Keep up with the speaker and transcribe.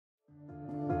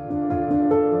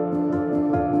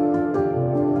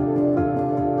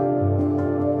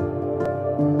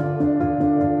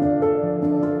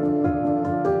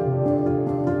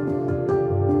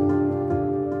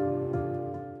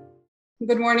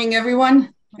Good morning,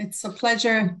 everyone. It's a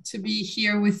pleasure to be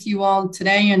here with you all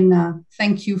today, and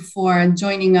thank you for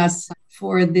joining us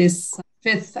for this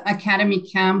fifth Academy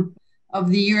Camp of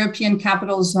the European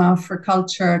Capitals for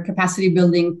Culture Capacity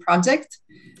Building project,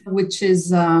 which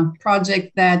is a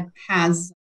project that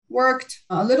has worked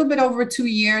a little bit over 2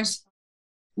 years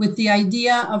with the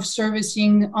idea of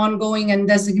servicing ongoing and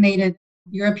designated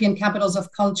European capitals of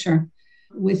culture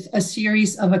with a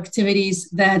series of activities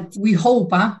that we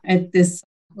hope at this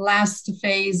last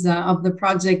phase of the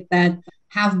project that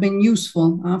have been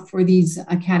useful for these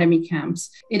academy camps.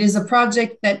 It is a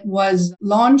project that was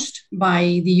launched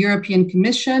by the European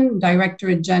Commission,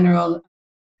 Directorate General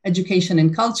Education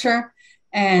and Culture.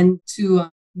 And to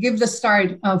give the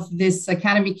start of this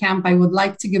academy camp, I would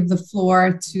like to give the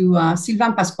floor to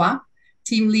Sylvain Pasqua,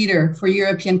 team leader for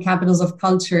European Capitals of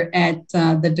Culture at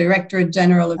the Directorate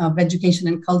General of Education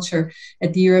and Culture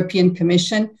at the European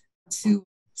Commission, to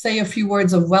say a few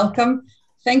words of welcome.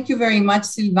 Thank you very much,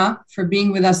 Sylvain, for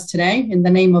being with us today in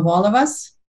the name of all of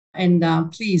us. And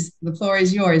please, the floor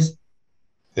is yours.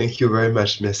 Thank you very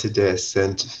much, Mercedes.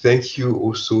 And thank you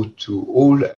also to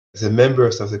all the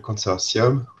members of the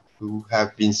consortium who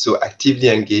have been so actively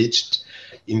engaged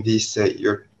in this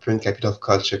European Capital of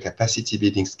Culture Capacity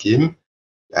Building scheme.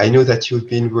 I know that you've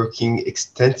been working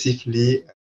extensively,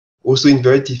 also in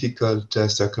very difficult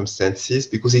circumstances,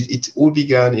 because it all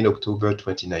began in October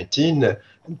 2019. And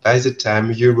by the time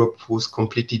Europe was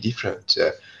completely different.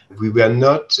 We were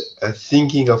not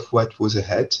thinking of what was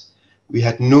ahead. We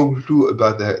had no clue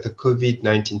about the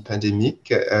COVID-19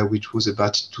 pandemic, which was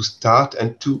about to start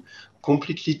and to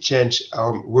completely change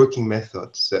our working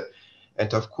methods.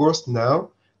 And of course,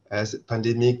 now, as the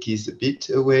pandemic is a bit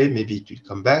away, maybe it will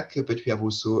come back, but we have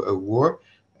also a war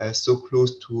so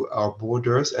close to our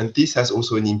borders. And this has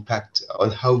also an impact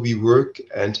on how we work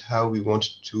and how we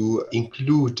want to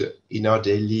include in our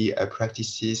daily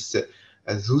practices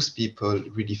those people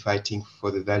really fighting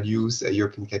for the values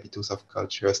European Capitals of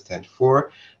Culture stand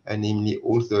for, namely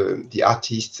all the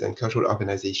artists and cultural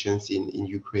organizations in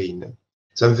Ukraine.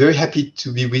 So I'm very happy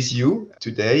to be with you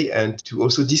today and to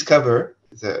also discover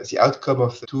the outcome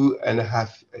of 2.5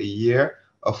 years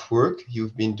of work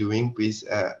you've been doing with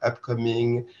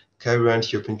upcoming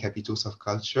current European Capitals of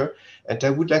Culture. And I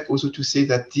would like also to say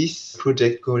that this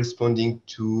project corresponding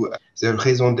to the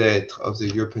raison d'être of the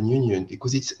European Union,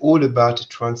 because it's all about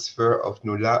transfer of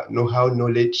know-how,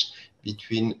 knowledge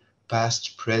between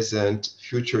past, present,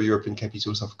 future European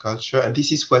Capitals of Culture. And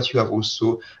this is what you have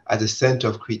also at the center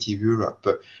of Creative Europe.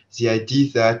 The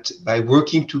idea that by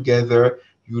working together,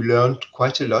 you learn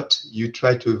quite a lot. You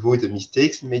try to avoid the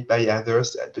mistakes made by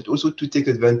others, but also to take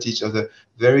advantage of the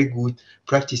very good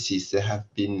practices that have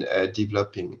been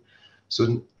developing.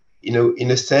 So,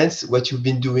 in a sense, what you've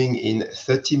been doing in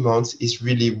 30 months is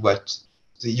really what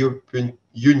the European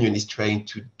Union is trying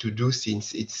to do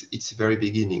since its very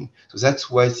beginning. So that's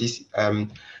why this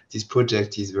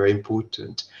project is very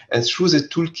important. And through the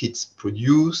toolkits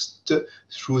produced,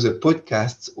 through the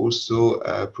podcasts also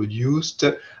produced,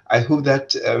 I hope that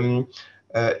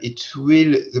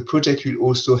the project will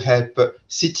also help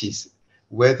cities,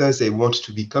 whether they want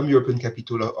to become European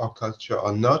Capital of Culture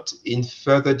or not, in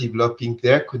further developing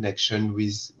their connection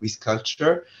with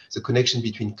culture, the connection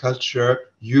between culture,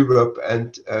 Europe,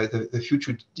 and the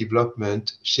future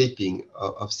development shaping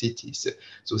of cities.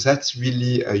 So that's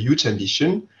really a huge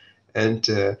ambition. And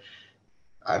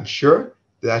I'm sure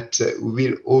that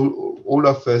we will all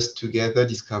of us together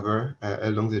discover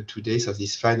along the 2 days of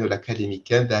this final academic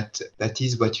camp that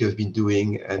is what you have been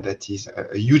doing, and that is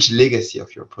a huge legacy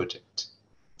of your project.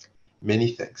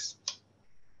 Many thanks.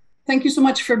 Thank you so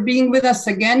much for being with us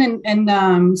again,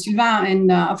 and Sylvain,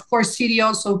 and of course, Siri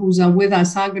also, who's with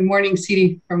us. Good morning,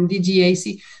 Siri from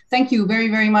DGAC. Thank you very,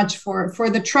 very much for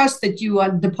the trust that you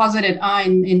deposited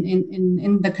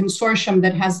in the consortium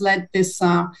that has led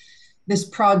this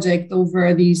project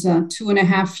over these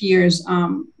 2.5 years.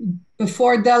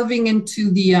 Before delving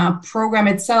into the program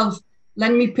itself,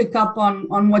 let me pick up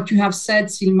on what you have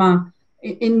said, Sylvain.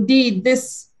 Indeed,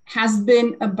 this has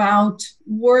been about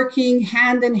working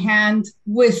hand in hand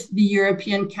with the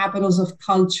European Capitals of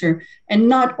Culture, and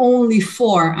not only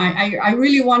for. I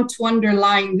really want to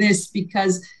underline this,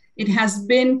 because it has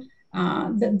been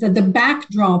the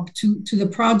backdrop to the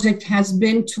project has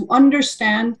been to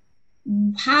understand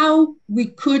how we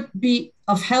could be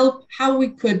of help, how we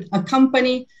could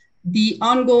accompany the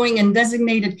ongoing and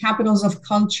designated capitals of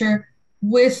culture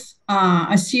with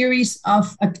a series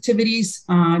of activities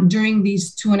during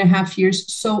these 2.5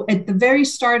 years. So at the very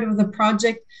start of the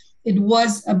project, it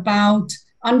was about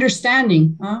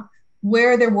understanding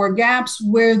where there were gaps,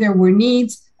 where there were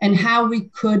needs, and how we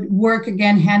could work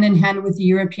again hand in hand with the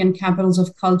European Capitals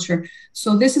of Culture.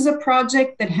 So this is a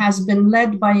project that has been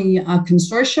led by a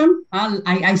consortium.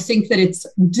 I think that it's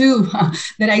due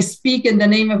that I speak in the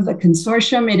name of the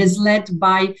consortium. It is led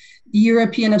by the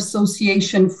European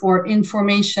Association for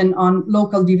Information on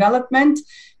Local Development,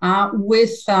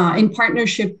 in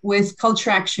partnership with Culture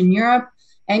Action Europe,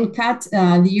 ENCAT,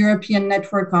 the European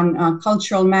Network on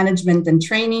Cultural Management and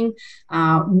Training,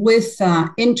 with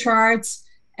InterArts,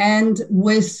 and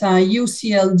with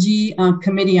UCLG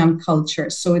Committee on Culture.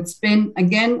 So it's been,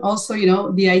 again, also,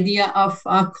 the idea of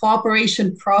a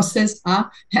cooperation process,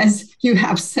 as you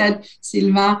have said,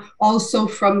 Sylvain, also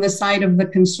from the side of the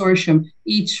consortium.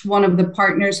 Each one of the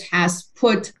partners has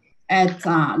put at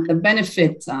the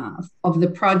benefit of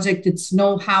the project its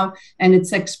know-how and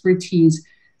its expertise.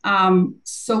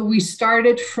 So we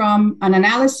started from an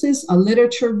analysis, a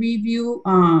literature review,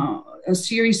 a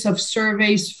series of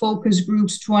surveys, focus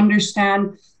groups to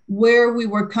understand where we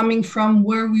were coming from,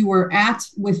 where we were at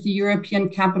with the European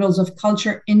Capitals of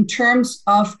Culture in terms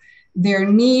of their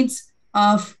needs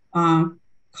of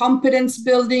competence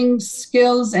building,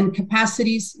 skills and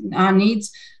capacities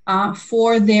needs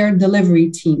for their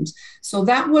delivery teams. So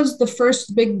that was the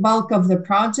first big bulk of the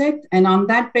project. And on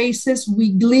that basis,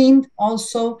 we gleaned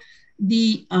also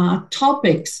the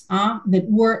topics that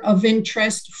were of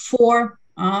interest for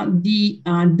the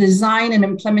design and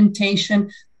implementation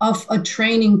of a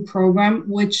training program,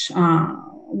 which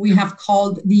we have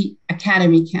called the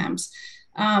Academy Camps.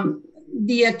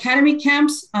 The Academy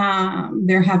Camps,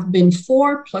 there have been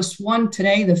 4 plus 1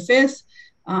 today, the 5th,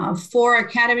 4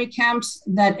 Academy Camps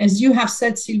that, as you have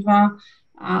said, Sylvain,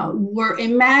 were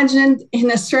imagined in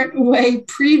a certain way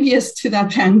previous to the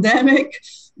pandemic,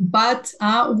 but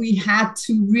we had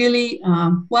to really,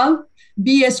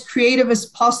 be as creative as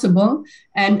possible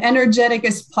and energetic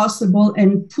as possible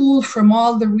and pool from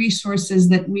all the resources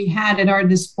that we had at our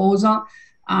disposal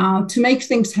to make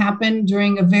things happen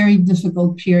during a very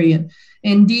difficult period.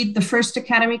 Indeed, the first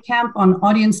Academy Camp on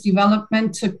audience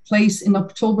development took place in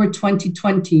October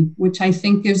 2020, which I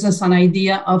think gives us an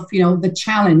idea of, the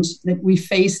challenge that we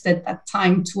faced at that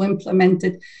time to implement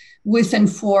it with and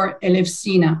for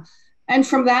Elefsina. And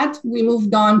from that, we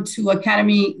moved on to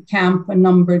Academy Camp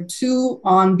number 2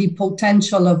 on the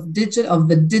potential of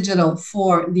the digital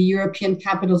for the European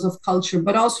Capitals of Culture,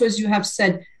 but also, as you have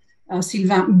said,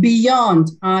 Sylvain,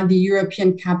 beyond the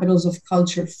European Capitals of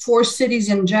Culture, for cities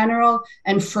in general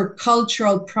and for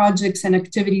cultural projects and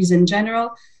activities in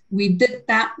general. We did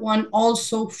that one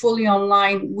also fully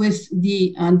online with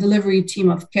the delivery team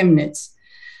of Chemnitz.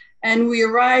 And we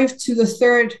arrived to the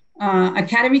 3rd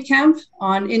Academy Camp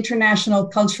on international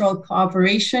cultural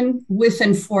cooperation with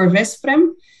and for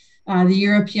Vesprem, the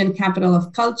European Capital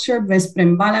of Culture,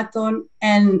 Vesprem Balaton.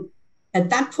 And at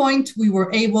that point, we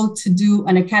were able to do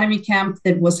an Academy Camp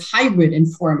that was hybrid in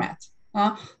format.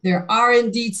 There are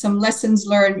indeed some lessons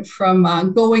learned from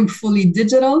going fully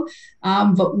digital,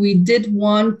 but we did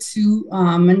want to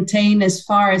maintain as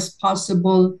far as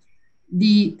possible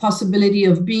the possibility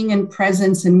of being in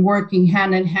presence and working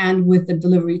hand in hand with the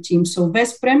delivery team. So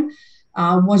Vesprem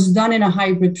was done in a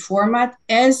hybrid format,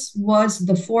 as was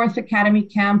the 4th Academy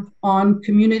Camp on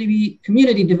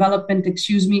community development,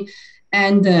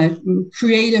 and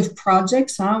creative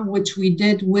projects, which we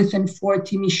did with and for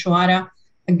Timișoara,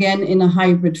 again in a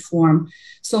hybrid form.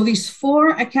 So these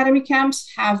 4 Academy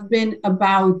Camps have been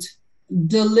about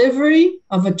delivery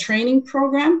of a training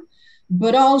program,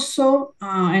 but also,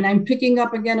 and I'm picking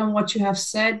up again on what you have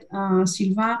said,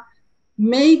 Sylvain,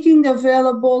 making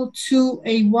available to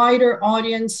a wider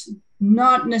audience,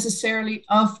 not necessarily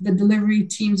of the delivery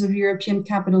teams of European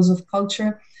Capitals of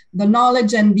Culture, the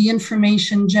knowledge and the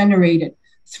information generated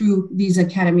through these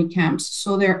Academy Camps.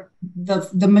 So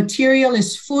the material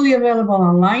is fully available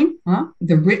online,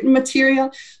 the written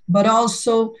material, but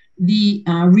also the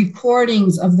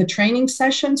recordings of the training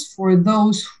sessions for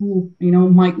those who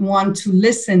might want to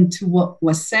listen to what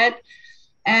was said.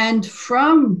 And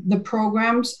from the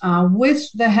programs,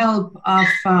 with the help of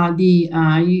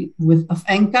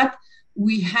ENCAT,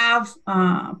 we have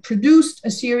produced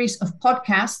a series of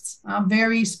podcasts,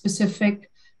 very specific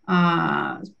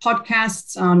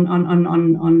podcasts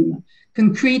on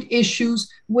concrete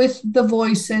issues with the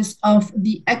voices of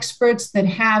the experts that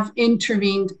have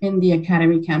intervened in the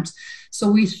Academy Camps. So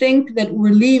we think that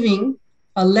we're leaving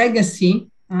a legacy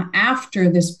after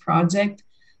this project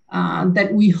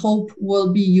that we hope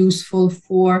will be useful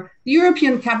for the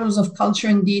European Capitals of Culture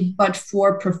indeed, but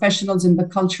for professionals in the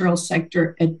cultural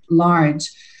sector at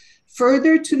large.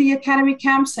 Further to the Academy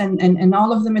Camps and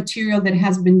all of the material that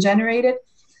has been generated,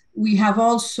 we have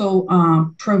also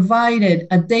provided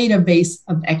a database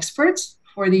of experts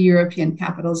for the European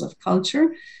Capitals of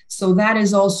Culture. So that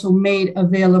is also made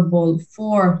available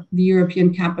for the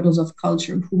European Capitals of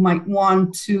Culture who might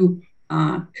want to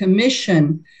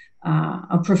commission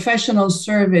a professional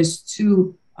service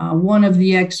to one of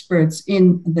the experts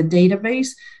in the database.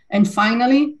 And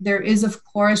finally, there is, of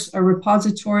course, a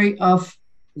repository of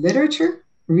literature,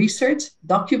 research,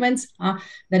 documents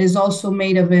that is also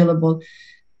made available.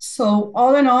 So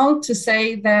all in all, to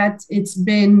say that it's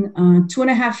been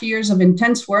 2.5 years of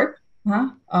intense work,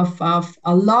 of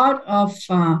a lot of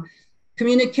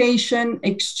communication,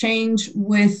 exchange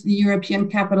with the European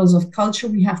Capitals of Culture.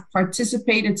 We have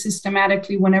participated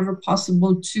systematically whenever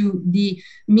possible to the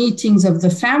meetings of the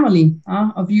family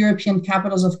of European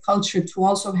Capitals of Culture to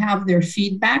also have their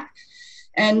feedback.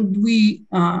 And we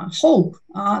hope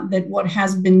that what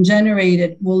has been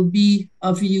generated will be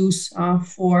of use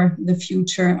for the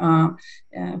future,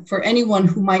 for anyone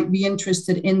who might be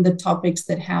interested in the topics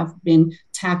that have been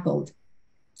tackled.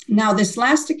 Now, this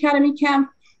last Academy Camp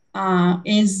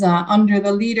is under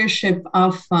the leadership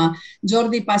of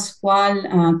Jordi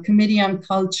Pascual, Committee on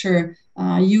Culture,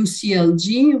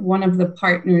 UCLG, one of the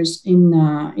partners in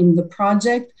the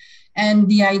project. And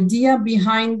the idea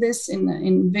behind this, in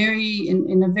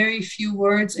a very few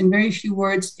words,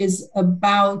 is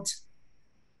about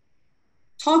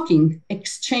talking,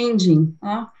 exchanging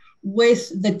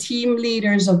with the team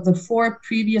leaders of the 4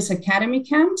 previous Academy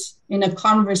camps in a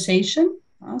conversation.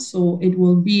 So it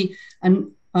will be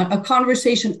a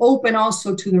conversation open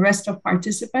also to the rest of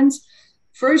participants.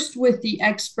 First with the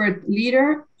expert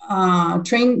leader,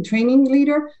 training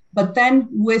leader, but then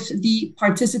with the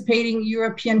participating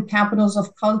European Capitals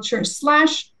of Culture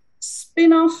 /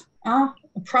 spin-off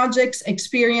projects,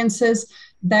 experiences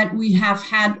that we have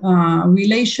had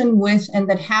relation with and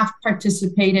that have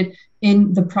participated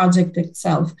in the project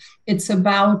itself. It's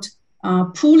about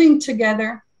pooling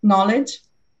together knowledge,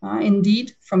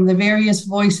 indeed, from the various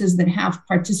voices that have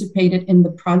participated in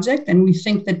the project. And we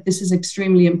think that this is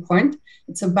extremely important.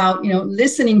 It's about,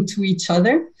 listening to each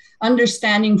other,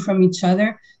 understanding from each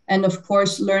other, and of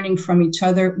course, learning from each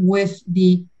other with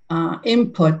the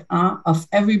input of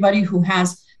everybody who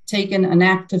has taken an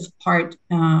active part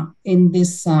in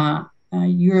this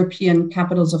European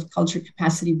Capitals of Culture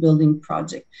Capacity Building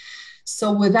project.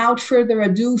 So without further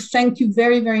ado, thank you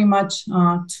very, very much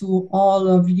to all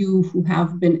of you who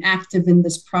have been active in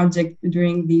this project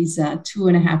during these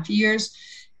 2.5 years.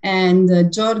 And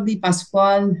Jordi,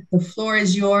 Pascual, the floor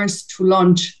is yours to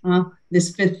launch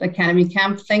this 5th Academy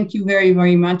Camp. Thank you very,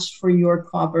 very much for your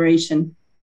cooperation.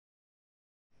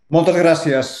 Muchas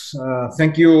gracias.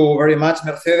 Thank you very much,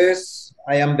 Mercedes.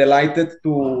 I am delighted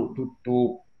to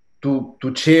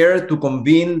chair, to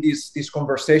convene this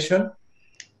conversation.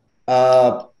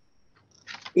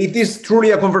 It is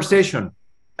truly a conversation.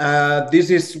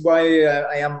 This is why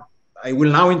I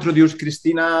will now introduce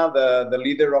Cristina, the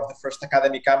leader of the first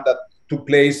Academy Camp that took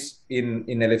place in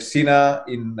Elefsina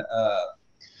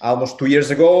almost 2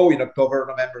 years ago, in October,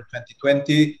 November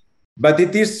 2020. But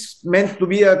it is meant to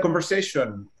be a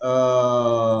conversation.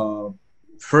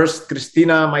 First,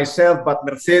 Cristina, myself, but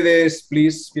Mercedes,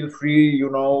 please feel free,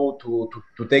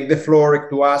 to take the floor,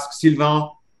 to ask Sylvain.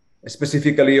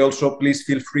 Specifically, also, please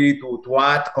feel free to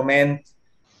add, comment.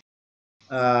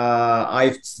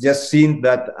 I've just seen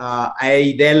that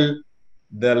Aidel,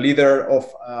 the leader of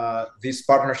this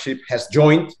partnership, has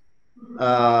joined.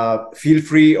 Feel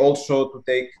free also to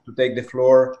take the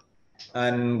floor,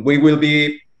 and we will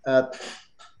be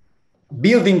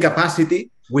building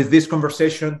capacity with this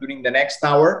conversation during the next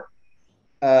hour,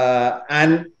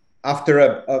 and after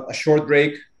a short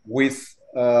break with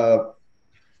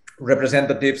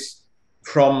representatives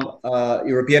from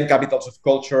European Capitals of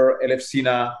Culture,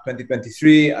 Elefsina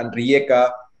 2023 and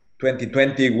Rijeka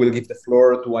 2020. We'll give the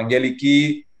floor to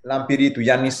Angeliki, Lampiri, to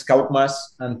Yannis, Koukmas,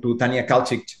 and to Tanja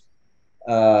Kalcic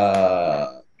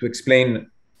to explain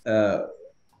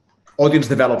audience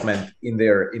development in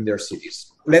their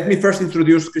cities. Let me first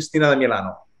introduce Cristina de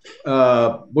Milano.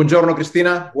 Buongiorno,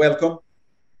 Cristina. Welcome.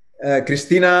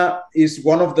 Cristina is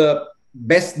one of the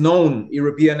best-known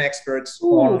European experts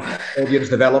on audience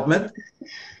development.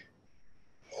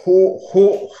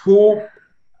 Who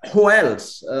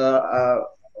else?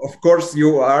 Of course,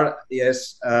 you are.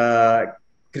 Yes,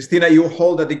 Cristina. You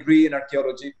hold a degree in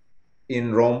archaeology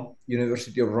in Rome,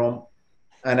 University of Rome,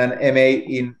 and an MA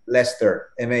in Leicester,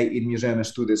 MA in Museum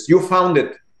Studies. You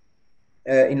founded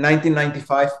in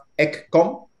 1995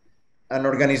 ECoC, an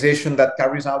organization that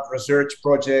carries out research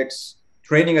projects,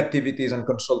 training activities, and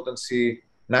consultancy,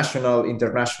 national,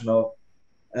 international,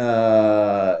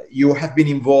 You have been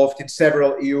involved in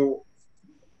several EU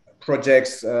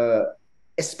projects,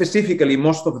 specifically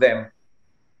most of them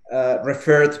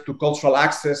referred to cultural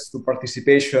access, to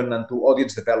participation, and to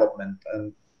audience development.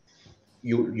 And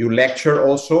you lecture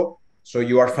also, so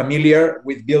you are familiar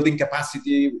with building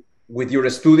capacity with your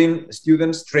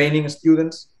students, training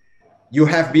students. You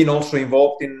have been also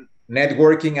involved in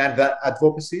networking and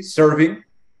advocacy, serving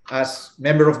as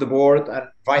member of the board and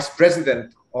vice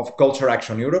president of Culture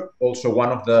Action Europe, also one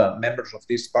of the members of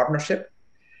this partnership.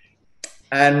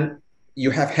 And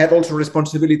you have had also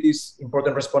responsibilities,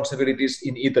 important responsibilities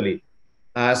in Italy,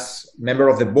 as member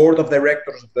of the board of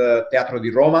directors of the Teatro di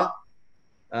Roma,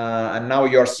 and now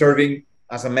you are serving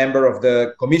as a member of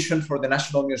the Commission for the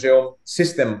National Museum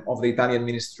System of the Italian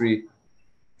Ministry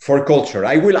for Culture.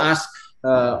 I will ask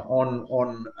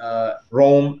on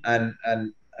Rome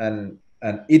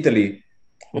and Italy,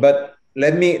 but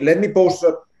let me pose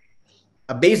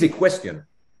a basic question.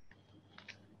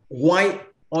 Why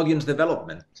audience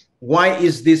development? Why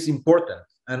is this important,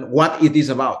 and what it is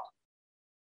about?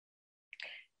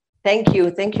 Thank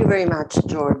you very much,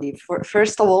 Jordi.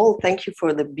 First of all, thank you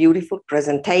for the beautiful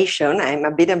presentation. I'm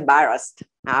a bit embarrassed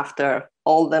after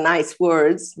all the nice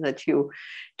words that you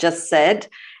just said,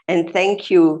 and thank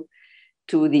you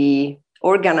to the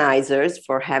organizers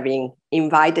for having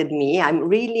invited me. I'm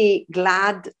really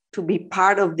glad to be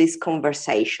part of this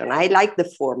conversation. I like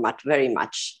the format very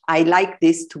much. I like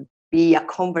this to be a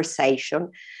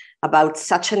conversation about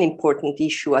such an important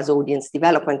issue as audience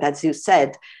development. As you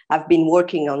said, I've been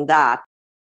working on that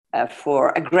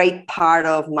for a great part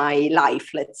of my life,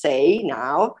 let's say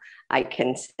now. I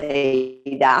can say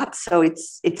that. So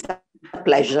it's a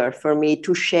pleasure for me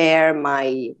to share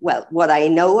what I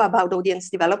know about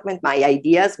audience development, my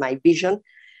ideas, my vision,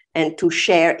 and to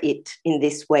share it in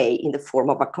this way, in the form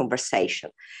of a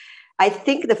conversation. I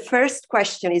think the first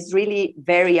question is really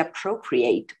very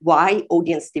appropriate. Why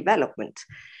audience development?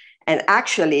 And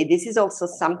actually, this is also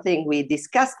something we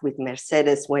discussed with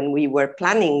Mercedes when we were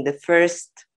planning the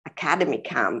first academy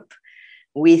camp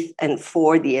with and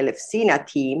for the Elefsina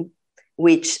team,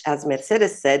 which, as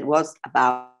Mercedes said, was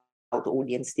about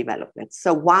audience development.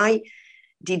 So why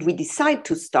did we decide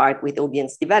to start with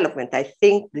audience development? I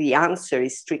think the answer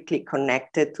is strictly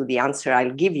connected to the answer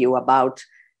I'll give you about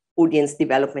audience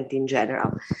development in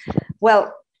general.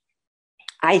 Well,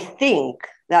 I think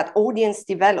that audience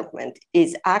development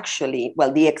is actually,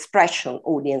 the expression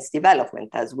audience development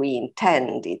as we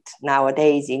intend it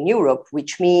nowadays in Europe,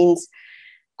 which means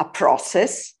a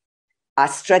process, a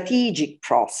strategic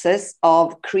process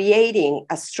of creating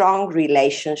a strong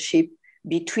relationship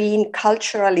between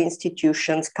cultural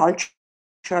institutions, cultural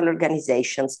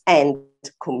organizations, and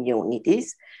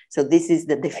communities. So this is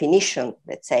the definition,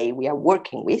 let's say, we are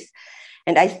working with.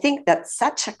 And I think that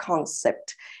such a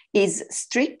concept is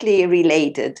strictly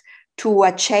related to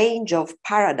a change of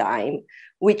paradigm,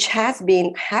 which has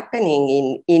been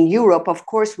happening in Europe. Of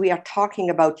course, we are talking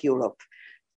about Europe.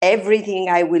 Everything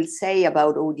I will say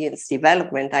about audience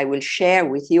development, I will share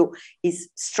with you, is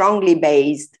strongly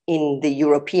based in the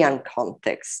European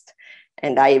context.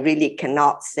 And I really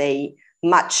cannot say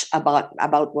much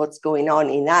about what's going on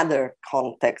in other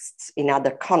contexts, in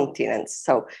other continents.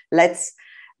 So let's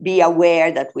be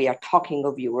aware that we are talking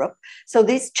of Europe. So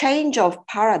this change of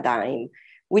paradigm,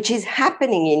 which is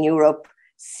happening in Europe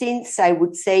since, I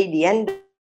would say, the end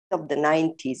of the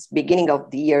 90s, beginning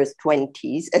of the years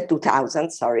 2000,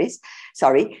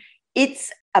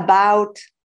 it's about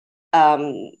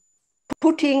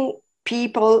putting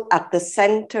people at the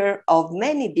center of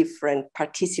many different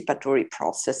participatory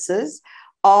processes,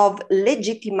 of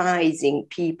legitimizing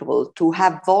people to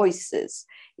have voices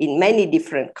in many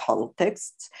different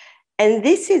contexts. And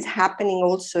this is happening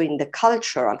also in the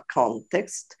cultural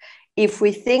context. If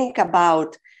we think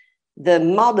about the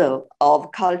model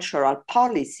of cultural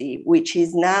policy, which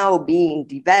is now being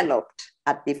developed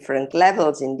at different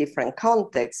levels in different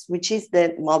contexts, which is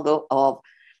the model of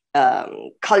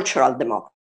cultural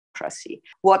democracy.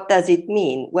 What does it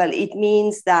mean? Well, it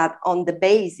means that on the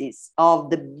basis of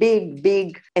the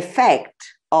big effect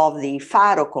of the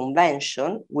Faro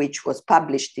Convention, which was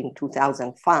published in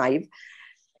 2005,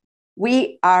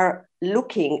 we are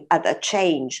looking at a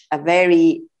change, a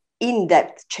very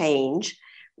in-depth change,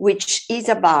 which is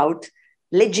about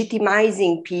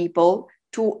legitimizing people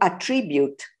to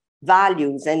attribute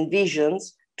values and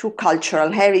visions to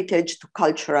cultural heritage, to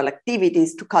cultural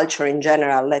activities, to culture in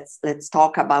general. Let's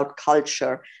talk about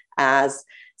culture as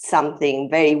something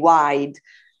very wide,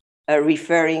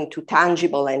 referring to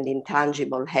tangible and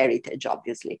intangible heritage,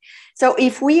 obviously. So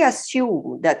if we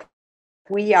assume that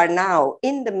we are now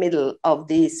in the middle of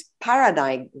this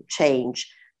paradigm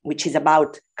change which is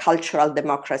about cultural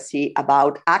democracy,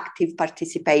 about active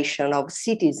participation of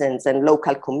citizens and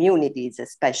local communities,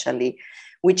 especially,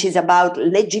 which is about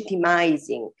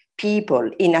legitimizing people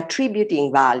in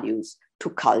attributing values to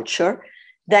culture,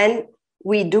 then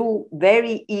we do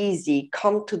very easy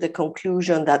come to the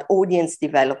conclusion that audience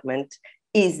development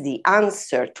is the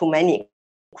answer to many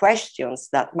questions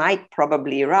that might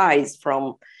probably arise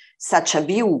from such a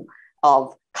view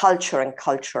of culture and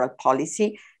cultural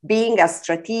policy being a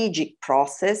strategic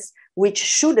process which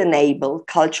should enable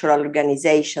cultural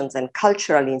organizations and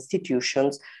cultural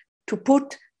institutions to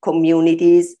put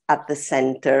communities at the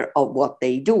center of what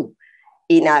they do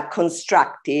in a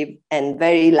constructive and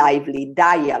very lively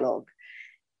dialogue,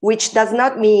 which does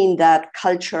not mean that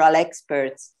cultural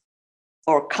experts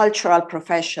or cultural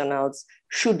professionals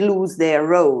should lose their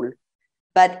role,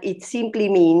 but it simply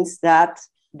means that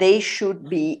they should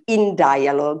be in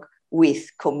dialogue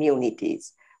with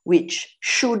communities, which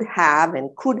should have and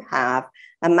could have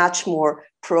a much more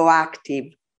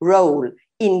proactive role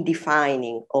in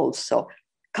defining also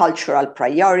cultural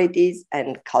priorities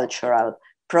and cultural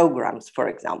programs, for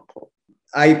example.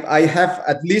 I have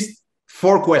at least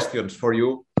 4 questions for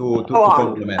you to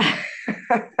complement.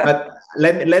 But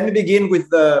let me begin with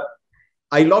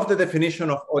I love the definition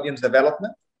of audience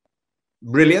development.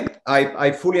 Brilliant.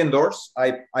 I fully endorse.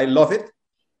 I love it.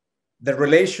 The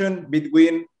relation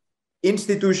between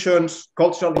institutions,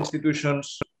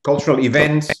 cultural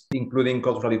events, including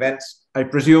cultural events, I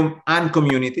presume, and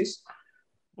communities.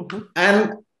 Mm-hmm.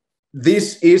 And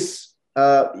this is,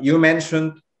 you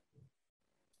mentioned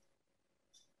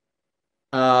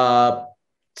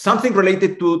something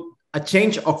related to a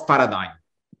change of paradigm.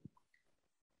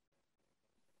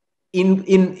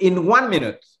 In 1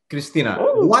 minute, Cristina,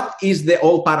 what is the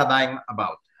old paradigm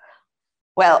about?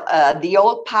 Well, the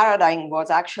old paradigm was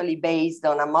actually based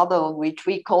on a model which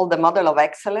we call the model of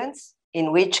excellence,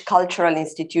 in which cultural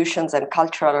institutions and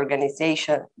cultural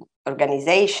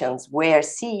organizations were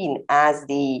seen as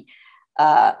the,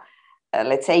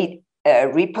 let's say,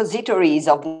 repositories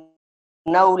of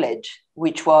knowledge,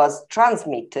 which was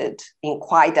transmitted in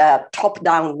quite a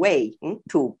top-down way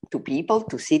to people,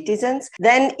 to citizens.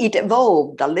 Then it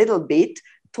evolved a little bit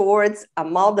towards a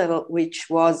model which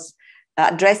was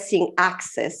addressing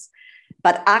access,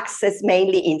 but access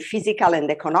mainly in physical and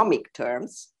economic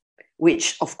terms,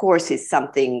 which of course is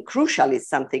something crucial, is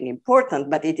something important,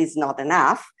 but it is not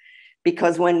enough,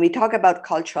 because when we talk about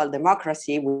cultural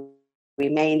democracy, we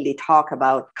mainly talk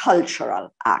about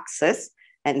cultural access,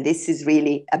 and this is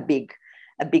really a big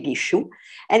issue.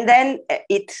 And then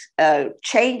it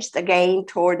changed again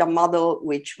toward a model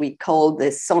which we call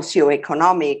the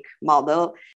socioeconomic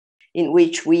model, in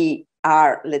which we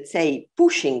are, let's say,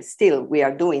 pushing still, we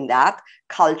are doing that,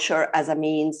 culture as a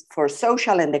means for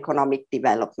social and economic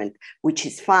development, which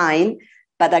is fine,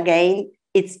 but again,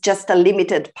 it's just a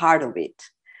limited part of it.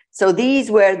 So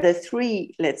these were the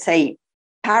 3, let's say,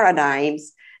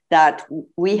 paradigms that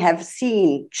we have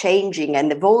seen changing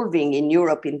and evolving in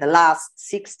Europe in the last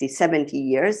 60, 70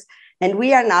 years. And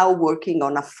we are now working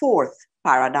on a 4th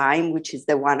paradigm, which is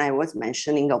the one I was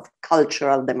mentioning, of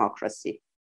cultural democracy.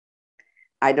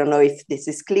 I don't know if this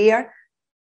is clear.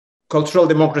 Cultural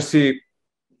democracy,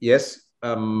 yes.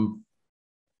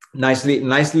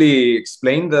 Nicely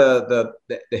explained the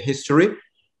history.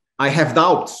 I have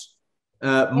doubts.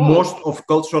 Most of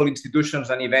cultural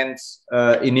institutions and events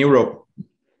in Europe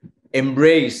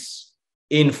embrace,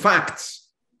 in fact,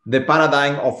 the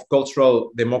paradigm of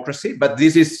cultural democracy. But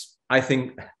this is, I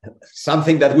think,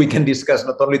 something that we can discuss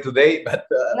not only today, but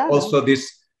also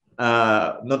this.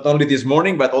 Not only this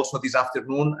morning, but also this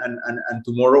afternoon and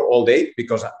tomorrow all day,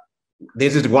 because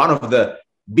this is one of the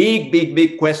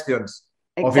big questions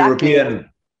of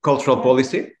European cultural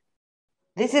policy.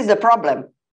 This is the problem.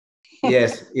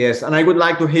 Yes. And I would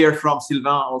like to hear from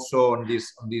Sylvain also on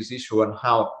this issue, and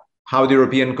how the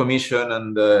European Commission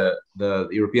and the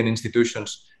European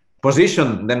institutions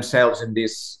position themselves in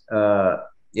this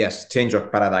change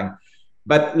of paradigm.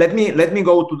 But let me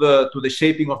go to the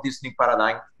shaping of this new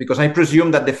paradigm, because I presume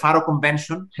that the Faro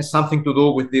Convention has something to do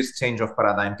with this change of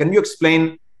paradigm. Can you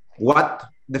explain what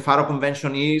the Faro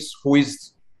Convention is, who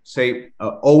is, say,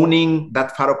 owning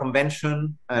that Faro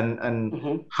Convention,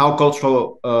 and how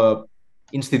cultural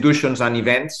institutions and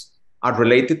events are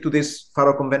related to this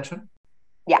Faro Convention?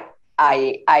 Yeah,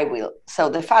 I will. So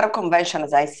the Faro Convention,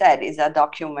 as I said, is a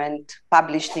document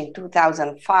published in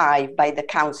 2005 by the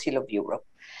Council of Europe.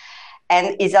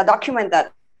 And is a document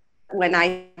that, when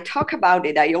I talk about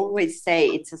it, I always say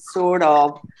it's a sort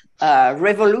of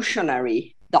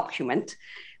revolutionary document,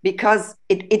 because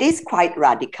it is quite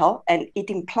radical, and it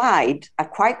implied a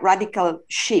quite radical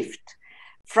shift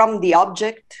from the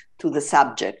object to the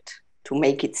subject, to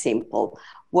make it simple.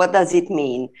 What does it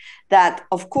mean? That,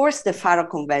 of course, the Faro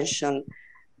Convention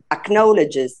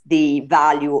acknowledges the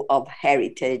value of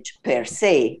heritage per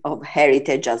se, of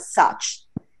heritage as such.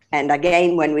 And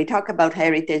again, when we talk about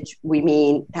heritage, we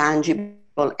mean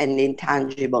tangible and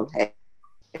intangible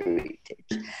heritage.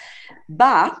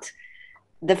 But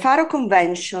the Faro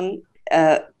Convention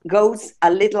goes a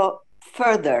little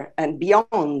further and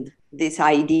beyond this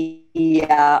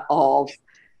idea of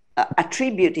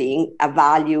attributing a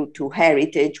value to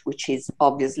heritage, which is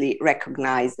obviously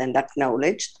recognized and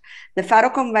acknowledged. The Faro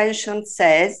Convention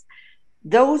says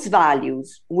those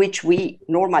values, which we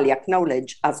normally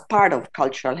acknowledge as part of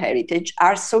cultural heritage,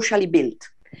 are socially built.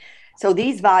 So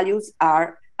these values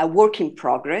are a work in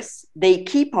progress. They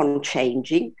keep on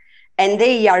changing, and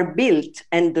they are built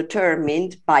and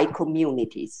determined by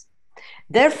communities.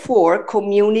 Therefore,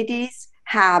 communities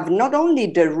have not only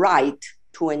the right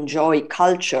to enjoy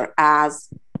culture, as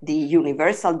the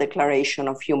Universal Declaration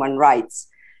of Human Rights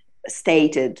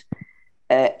stated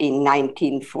in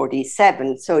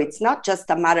 1947. So it's not just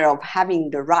a matter of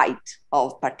having the right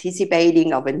of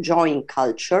participating, of enjoying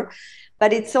culture,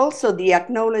 but it's also the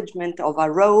acknowledgement of a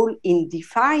role in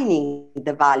defining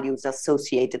the values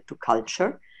associated to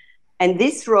culture. And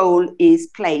this role is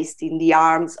placed in the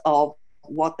arms of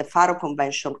what the Faro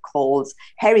Convention calls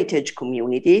heritage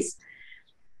communities,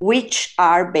 which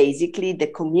are basically the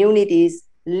communities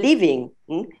living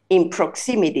in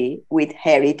proximity with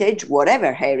heritage,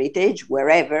 whatever heritage,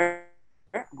 wherever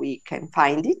we can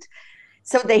find it.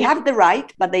 So they have the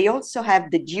right, but they also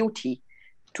have the duty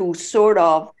to sort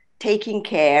of taking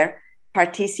care,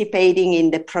 participating in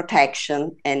the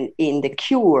protection and in the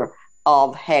cure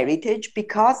of heritage,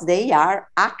 because they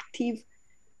are active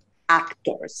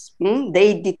actors.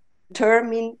 They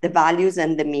determine the values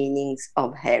and the meanings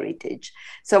of heritage.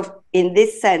 So in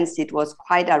this sense, it was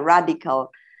quite a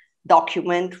radical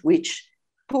document which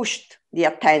pushed the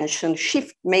attention,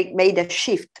 made a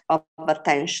shift of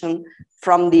attention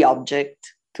from the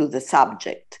object to the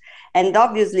subject. And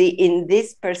obviously, in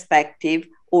this perspective,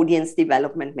 audience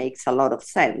development makes a lot of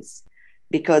sense,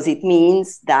 because it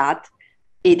means that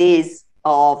it is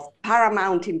of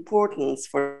paramount importance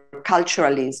for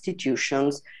cultural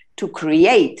institutions to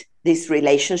create this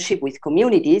relationship with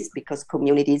communities, because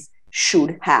communities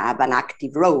should have an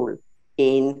active role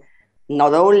in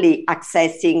not only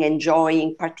accessing,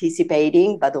 enjoying,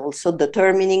 participating, but also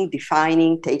determining,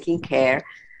 defining, taking care,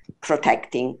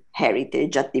 protecting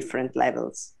heritage at different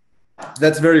levels.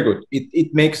 That's very good.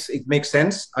 It makes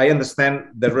sense. I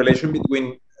understand the relation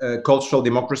between cultural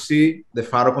democracy, the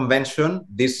Faro Convention,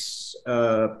 this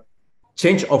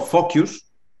change of focus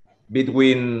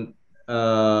between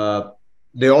the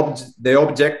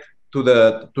object to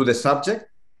the subject,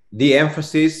 the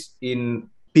emphasis in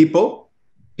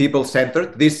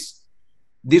people-centered. This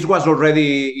was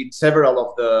already in several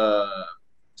of the,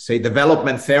 say,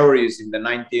 development theories in the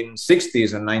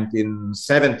 1960s and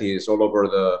 1970s all over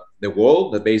the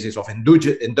world, the basis of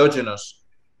endogenous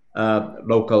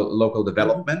local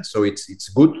development. So it's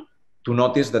good to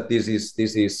notice that this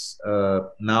is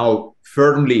now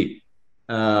firmly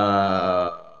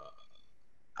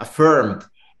affirmed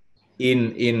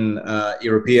in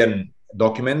European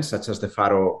documents such as the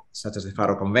Faro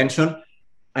Convention.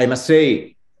 I must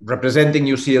say, representing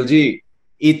UCLG,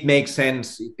 it makes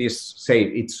sense.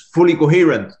 It's fully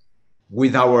coherent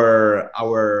with our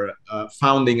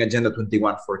founding Agenda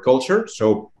 21 for culture.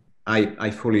 So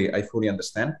I fully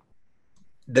understand.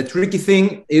 The tricky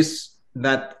thing is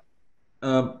that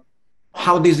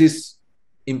how this is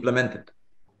implemented.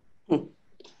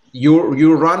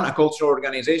 You run a cultural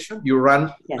organization, you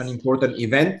run an important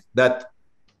event that,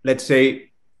 let's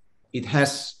say, it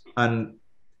has an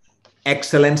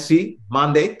excellency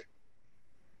mandate,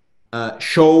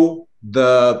 show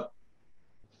the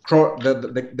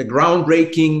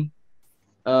groundbreaking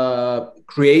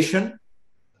creation,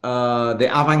 the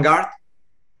avant-garde.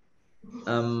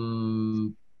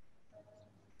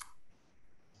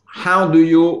 How do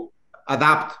you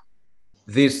adapt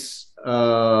this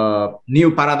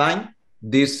new paradigm,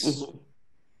 this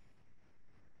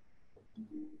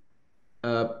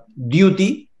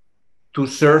duty to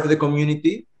serve the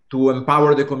community, to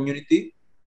empower the community,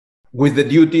 with the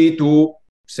duty to,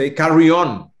 say, carry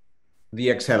on the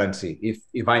excellency,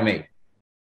 if I may?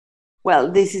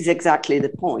 Well, this is exactly the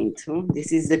point.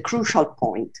 This is the crucial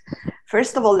point.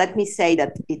 First of all, let me say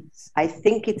that I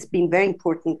think it's been very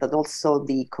important that also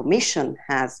the Commission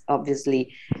has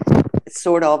obviously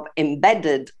sort of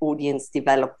embedded audience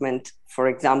development, for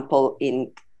example,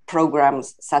 in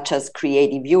programs such as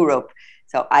Creative Europe,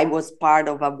 So I was part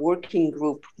of a working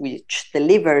group which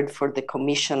delivered for the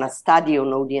Commission a study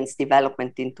on audience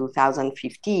development in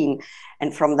 2015.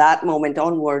 And from that moment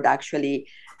onward, actually,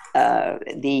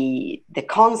 the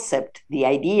concept, the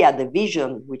idea, the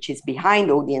vision which is behind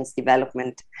audience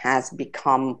development has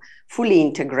become fully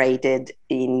integrated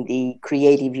in the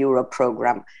Creative Europe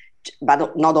program.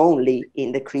 But not only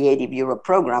in the Creative Europe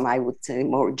program, I would say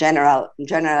more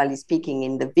generally speaking,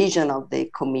 in the vision of the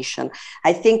Commission.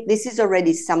 I think this is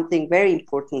already something very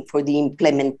important for the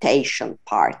implementation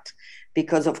part,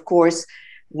 because of course,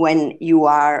 when you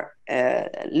are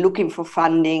looking for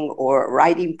funding or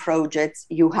writing projects,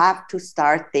 you have to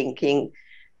start thinking,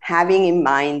 having in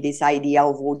mind this idea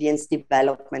of audience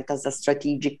development as a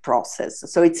strategic process.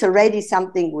 So it's already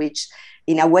something which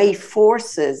in a way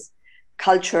forces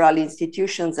cultural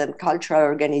institutions and cultural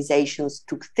organizations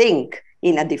to think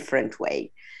in a different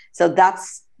way. So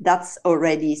that's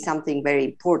already something very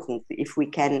important if we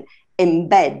can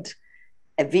embed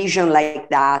a vision like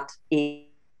that in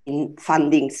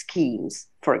funding schemes,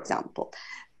 for example.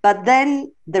 But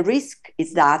then the risk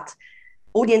is that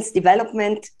audience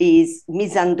development is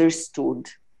misunderstood.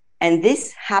 And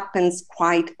this happens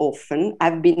quite often.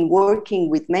 I've been working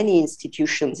with many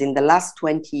institutions in the last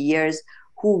 20 years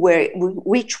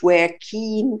which were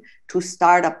keen to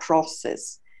start a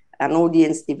process, an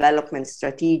audience development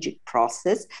strategic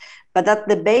process. But at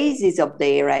the basis of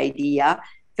their idea,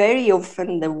 very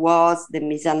often there was the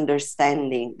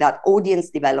misunderstanding that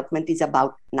audience development is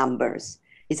about numbers,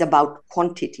 is about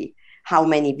quantity, how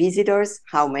many visitors,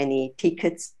 how many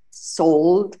tickets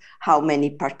sold, how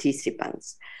many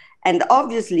participants. And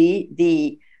obviously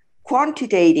the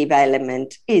quantitative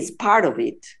element is part of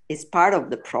it, is part of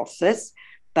the process.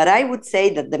 But I would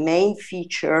say that the main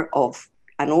feature of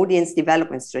an audience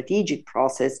development strategic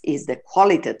process is the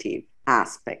qualitative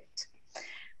aspect,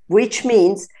 which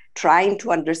means trying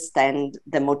to understand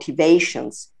the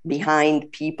motivations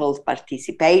behind people's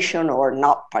participation or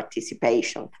not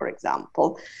participation, for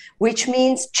example, which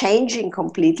means changing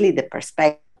completely the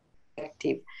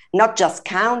perspective, not just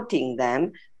counting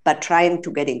them, but trying to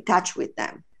get in touch with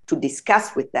them, to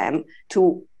discuss with them,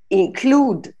 to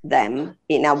include them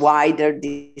in a wider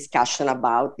discussion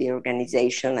about the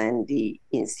organization and the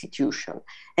institution.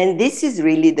 And this is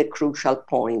really the crucial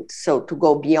point. So to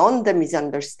go beyond the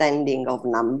misunderstanding of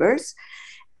numbers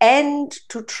and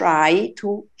to try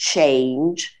to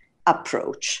change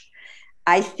approach.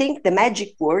 I think the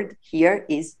magic word here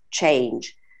is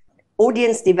change.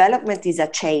 Audience development is a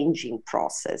changing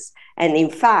process. And in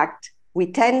fact,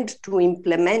 we tend to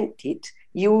implement it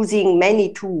using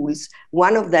many tools.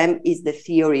 One of them is the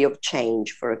theory of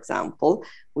change, for example,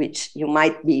 which you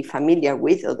might be familiar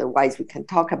with, otherwise we can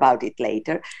talk about it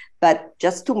later. But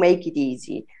just to make it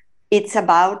easy, it's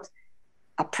about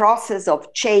a process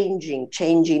of changing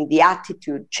the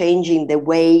attitude, changing the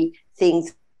way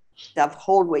things have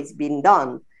always been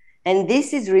done. And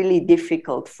this is really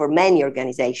difficult for many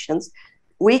organizations,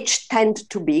 which tend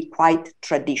to be quite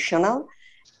traditional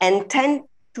and tend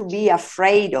to be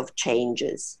afraid of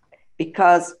changes,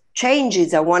 because change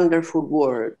is a wonderful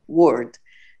word,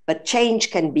 but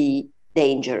change can be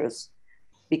dangerous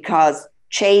because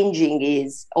changing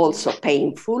is also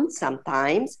painful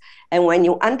sometimes. And when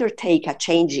you undertake a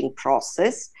changing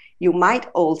process, you might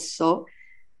also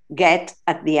get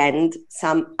at the end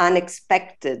some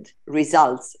unexpected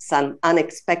results, some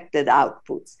unexpected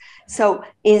outputs. So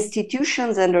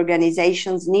institutions and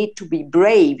organizations need to be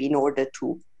brave in order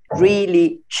to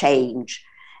really change.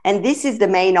 And this is the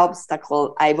main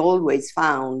obstacle I've always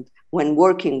found when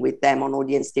working with them on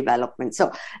audience development.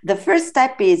 So the first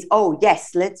step is, oh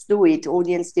yes, let's do it.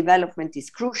 Audience development is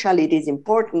crucial. It is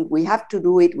important. We have to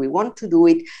do it. We want to do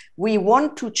it. We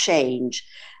want to change.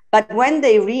 But when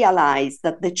they realize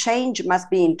that the change must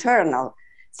be internal,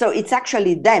 so it's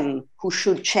actually them who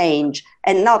should change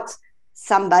and not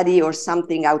somebody or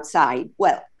something outside.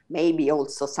 Well, maybe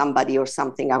also somebody or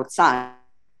something outside,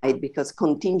 because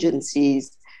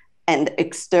contingencies and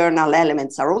external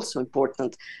elements are also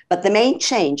important. But the main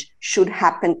change should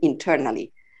happen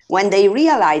internally. When they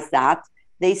realize that,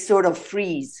 they sort of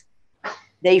freeze.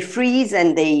 They freeze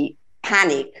and they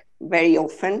panic very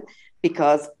often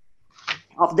because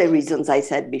of the reasons I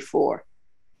said before.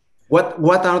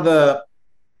 What are the...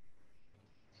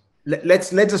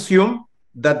 Let's assume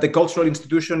that the cultural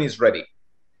institution is ready.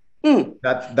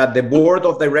 That the board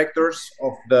of directors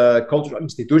of the cultural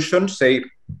institution, say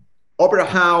opera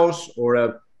house or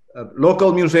a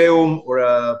local museum or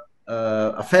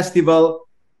a festival,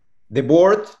 the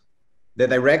board, the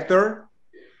director,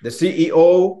 the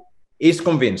CEO is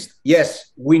convinced,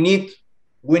 yes, we need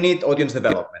audience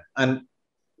development. And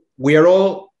we are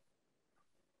all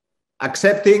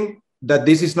accepting that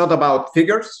this is not about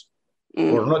figures,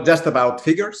 or not just about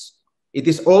figures. It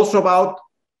is also about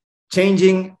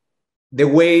changing the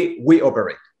way we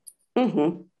operate.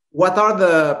 What are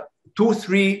the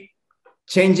 2-3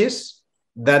 changes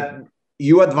that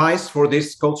you advise for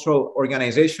this cultural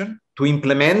organization to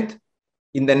implement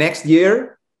in the next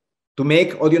year to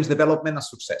make audience development a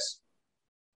success?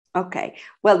 Okay.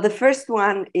 Well, the first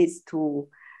one is to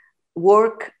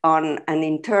work on an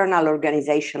internal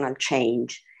organizational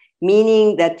change,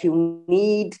 meaning that you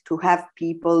need to have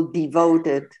people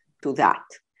devoted to that.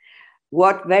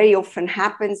 What very often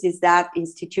happens is that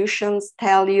institutions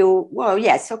tell you, well,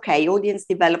 yes, okay, audience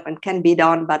development can be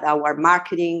done, but our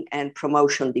marketing and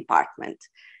promotion department.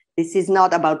 This is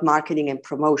not about marketing and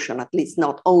promotion, at least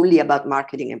not only about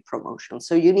marketing and promotion.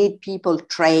 So you need people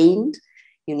trained,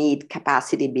 you need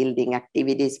capacity building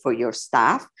activities for your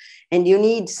staff, and you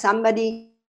need somebody,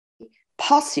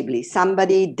 possibly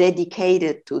somebody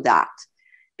dedicated to that.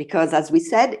 Because as we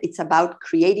said, it's about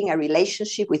creating a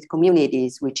relationship with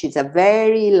communities, which is a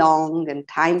very long and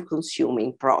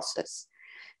time-consuming process.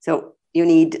 So you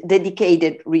need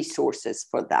dedicated resources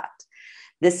for that.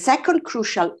 The second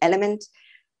crucial element,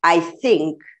 I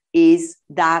think, is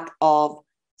that of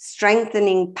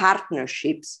strengthening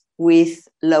partnerships with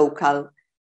local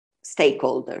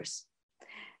stakeholders.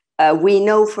 We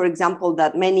know, for example,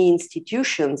 that many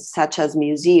institutions, such as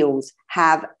museums,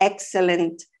 have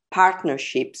excellent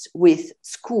partnerships with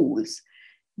schools.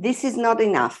 This is not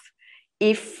enough.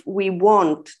 If we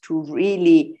want to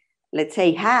really, let's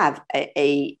say, have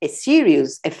a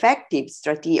serious, effective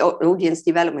audience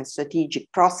development strategic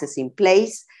process in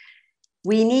place,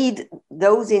 we need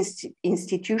those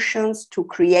institutions to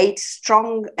create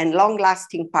strong and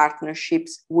long-lasting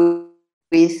partnerships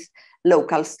with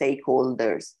local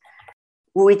stakeholders,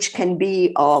 which can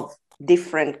be of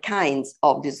different kinds,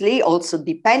 obviously, also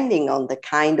depending on the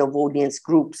kind of audience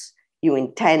groups you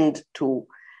intend to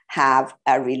have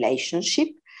a relationship.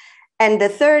 And the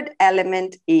third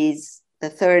element is, the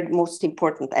third most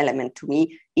important element to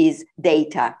me, is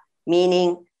data,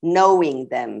 meaning knowing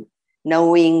them,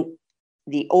 knowing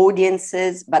the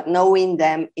audiences, but knowing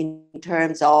them in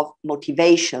terms of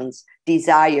motivations,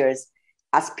 desires,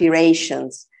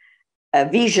 aspirations,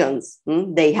 visions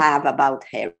they have about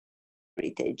heritage.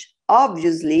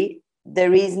 Obviously,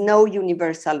 there is no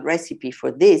universal recipe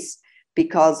for this,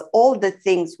 because all the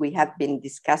things we have been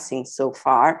discussing so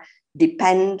far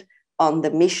depend on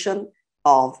the mission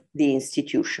of the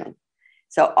institution.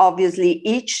 So obviously,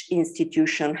 each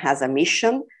institution has a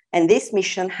mission, and this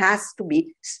mission has to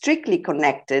be strictly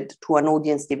connected to an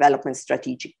audience development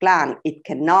strategic plan. It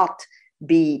cannot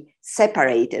be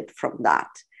separated from that.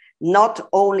 Not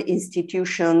all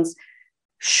institutions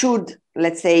should,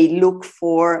 let's say, look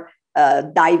for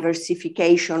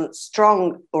diversification,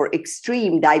 strong or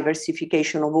extreme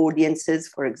diversification of audiences,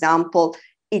 for example.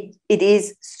 It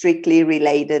is strictly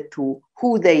related to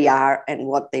who they are and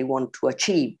what they want to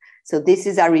achieve. So this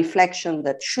is a reflection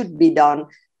that should be done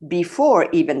before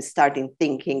even starting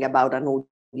thinking about an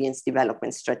audience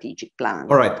development strategic plan.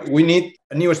 All right, we need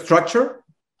a new structure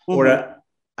or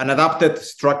an adapted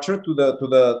structure to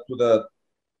the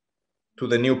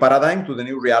new paradigm, to the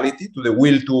new reality, to the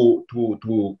will to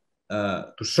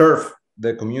serve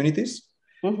the communities.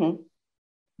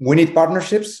 We need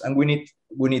partnerships, and we need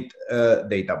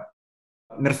data.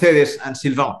 Mercedes and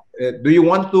Sylvain, do you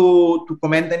want to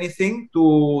comment anything,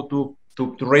 to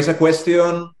raise a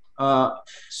question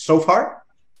so far,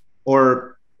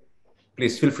 or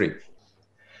please feel free.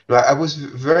 No, I was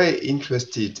very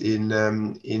interested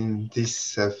in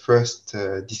this first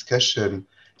discussion,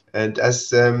 and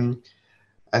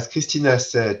as Cristina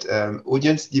said,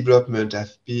 audience development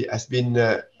has been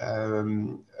a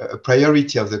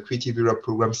priority of the Creative Europe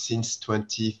program since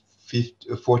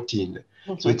 2014.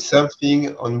 So it's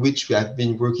something on which we have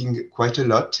been working quite a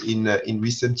lot in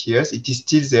recent years. It is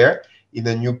still there in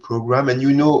the new program, and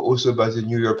you know also about the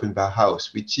new European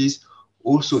Bauhaus, which is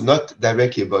also not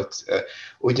directly about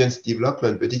audience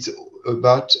development, but it's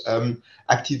about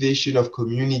activation of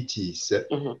communities.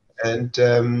 And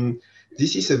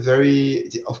this is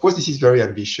of course, this is very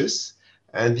ambitious,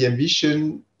 and the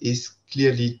ambition is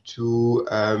clearly to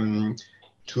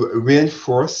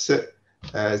reinforce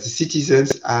the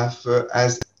citizens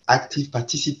as active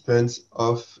participants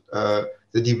of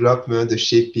the development, the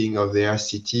shaping of their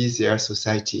cities, their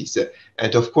societies,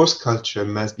 and of course, culture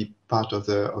must be part of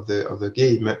the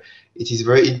game. It is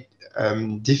very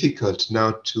difficult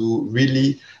now to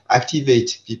really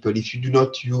activate people if you do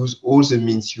not use all the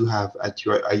means you have at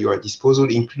your disposal,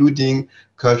 including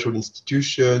cultural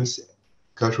institutions,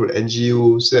 cultural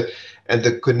NGOs, and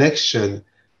the connection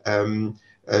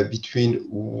between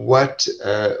what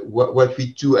we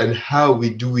do and how we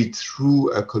do it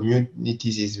through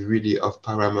communities is really of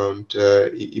paramount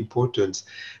importance.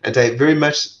 And I very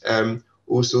much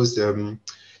also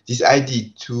this idea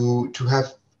to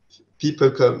have people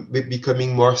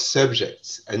becoming more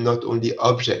subjects and not only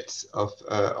objects of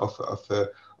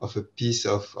a piece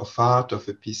of art, of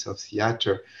a piece of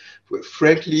theater.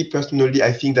 Frankly, personally,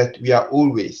 I think that we are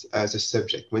always as a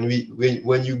subject. When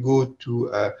you go to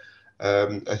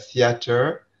a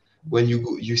theater, when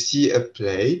you see a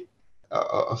play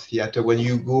of theater, when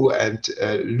you go and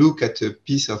look at a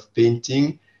piece of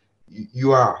painting,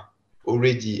 you are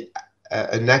already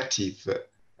an active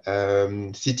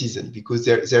citizen, because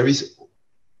there is,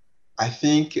 I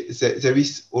think, there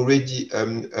is already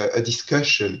a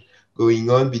discussion going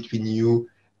on between you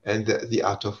and the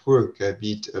art of work,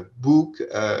 be it a book,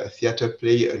 a theater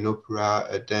play, an opera,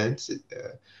 a dance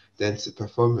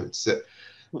performance.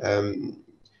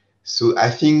 So I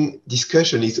think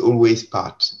discussion is always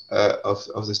part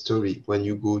of the story when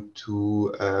you go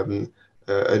to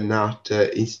an art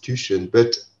institution.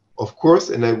 But of course,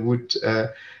 and I would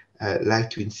like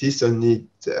to insist on it,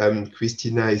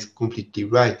 Cristina is completely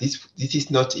right. This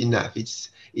is not enough. It's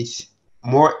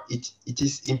more. It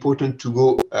is important to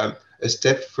go a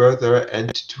step further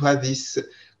and to have this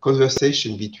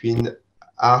conversation between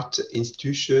art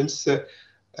institutions,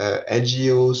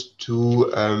 NGOs,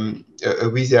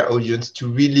 with their audience, to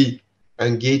really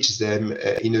engage them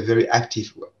in a very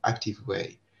active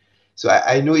way. So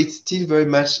I know it's still very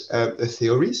much a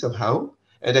theory somehow,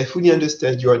 and I fully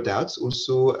understand your doubts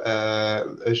also,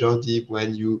 Jordi,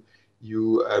 when you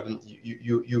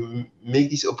make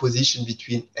this opposition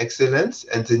between excellence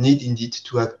and the need indeed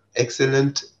to have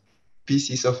excellent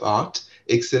pieces of art,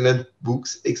 excellent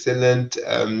books, excellent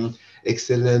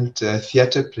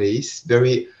theater plays,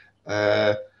 very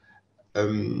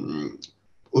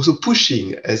also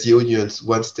pushing as the audience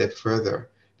one step further,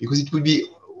 because it would be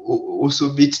also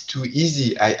a bit too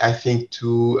easy, I think,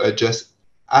 to just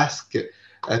ask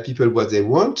people what they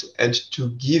want and to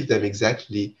give them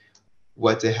exactly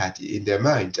what they had in their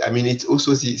mind. I mean, it's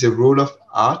also the role of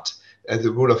art and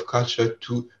the role of culture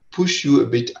to push you a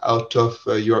bit out of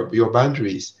your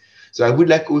boundaries. So I would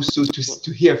like also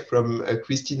to hear from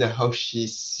Cristina how she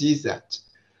sees that.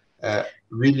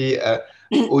 Really,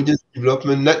 audience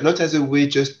development, not as a way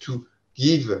just to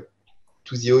give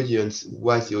to the audience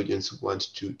what the audience wants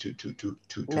to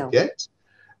get,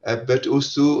 but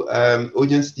also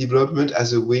audience development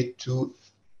as a way to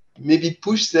maybe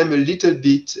push them a little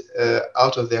bit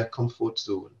out of their comfort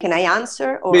zone. Can I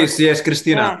answer? Or? Please, yes,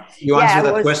 Cristina, you answer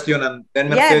that question, and then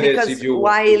Mercedes, because if you...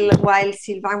 while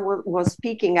Sylvain was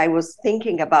speaking, I was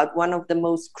thinking about one of the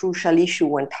most crucial issues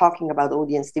when talking about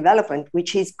audience development,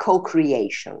 which is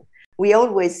co-creation. We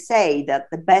always say that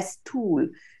the best tool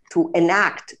to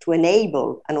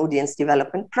enable an audience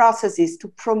development process is to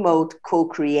promote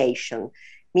co-creation,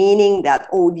 meaning that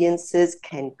audiences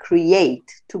can create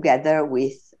together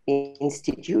with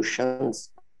institutions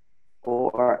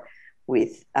or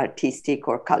with artistic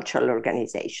or cultural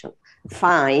organization.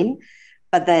 Fine,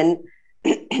 but then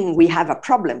we have a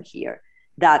problem here,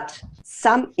 that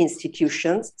some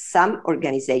institutions, some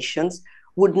organizations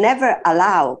would never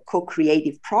allow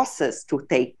co-creative process to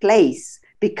take place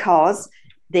because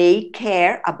they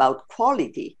care about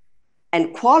quality.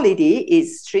 And quality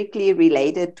is strictly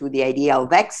related to the idea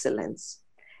of excellence.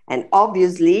 And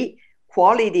obviously,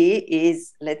 quality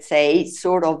is, let's say,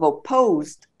 sort of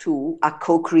opposed to a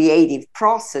co-creative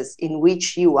process in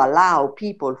which you allow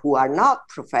people who are not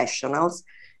professionals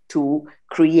to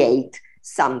create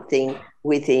something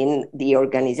within the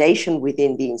organization,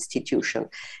 within the institution.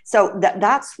 So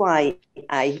that's why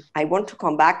I want to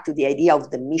come back to the idea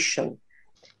of the mission.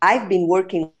 I've been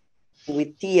working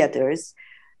with theaters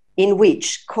in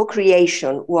which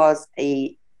co-creation was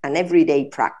an everyday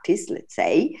practice, let's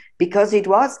say, because it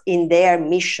was in their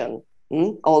mission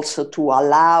also to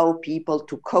allow people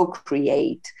to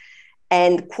co-create,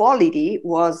 and quality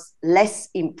was less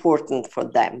important for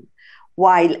them.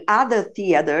 While other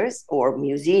theaters or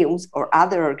museums or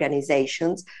other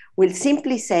organizations will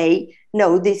simply say,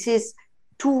 no, this is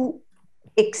too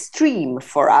extreme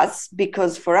for us,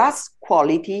 because for us,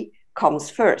 quality comes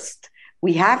first.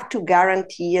 We have to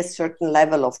guarantee a certain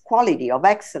level of quality, of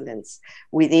excellence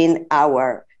within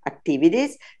our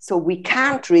activities. So we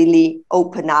can't really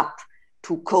open up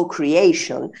to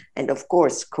co-creation. And of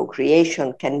course,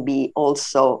 co-creation can be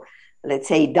also, let's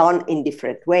say, done in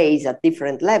different ways at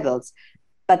different levels.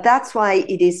 But that's why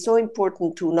it is so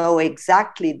important to know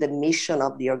exactly the mission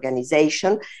of the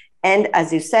organization. And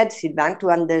as you said, Sylvain, to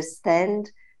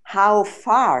understand how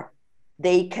far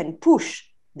they can push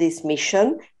this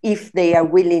mission, if they are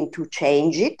willing to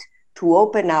change it, to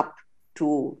open up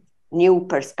to new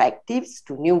perspectives,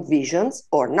 to new visions,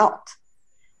 or not.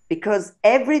 Because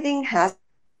everything has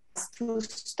to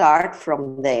start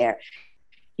from there.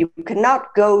 You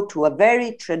cannot go to a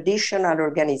very traditional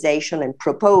organization and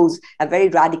propose a very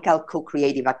radical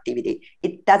co-creative activity.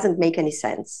 It doesn't make any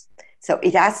sense. So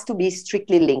it has to be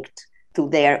strictly linked to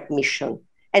their mission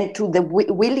and to the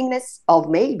willingness of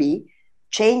maybe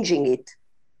changing it,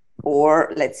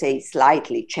 or let's say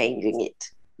slightly changing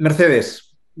it. Mercedes,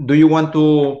 do you want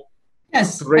to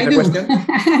raise a question?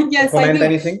 Yes, I do.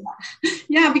 Anything?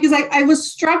 Yeah, because I was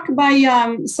struck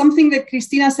by something that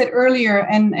Cristina said earlier,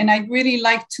 and I'd really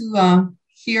like to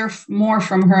hear more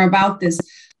from her about this.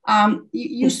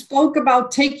 You spoke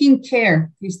about taking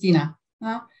care, Cristina,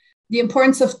 the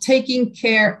importance of taking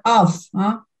care of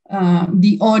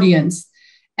the audience.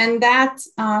 And that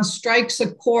strikes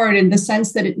a chord in the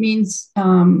sense that it means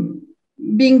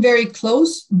being very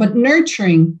close, but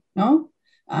nurturing, no?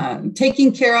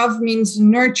 Taking care of means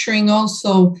nurturing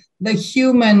also the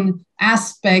human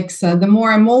aspects, the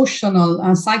more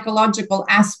emotional, psychological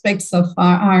aspects of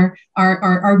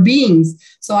our beings.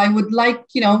 So I would like,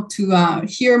 to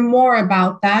hear more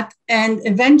about that. And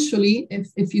eventually,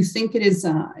 if you think it is,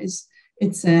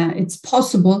 it's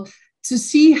possible to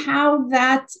see how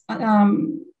that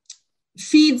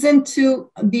feeds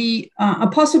into a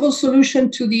possible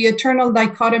solution to the eternal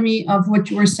dichotomy of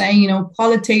what you were saying,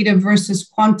 qualitative versus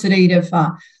quantitative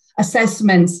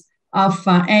assessments of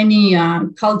any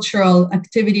cultural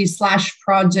activity /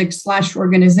 project /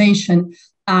 organization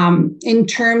in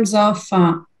terms of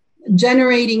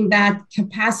generating that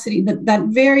capacity, that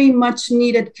very much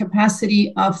needed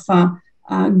capacity of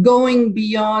going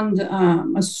beyond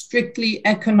a strictly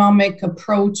economic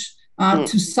approach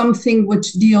to something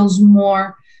which deals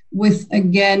more with,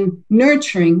 again,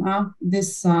 nurturing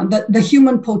the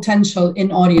human potential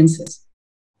in audiences.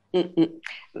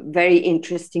 Very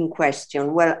interesting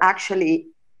question. Well, actually,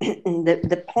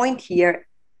 the point here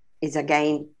is,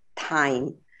 again,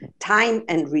 time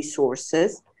and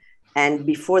resources. And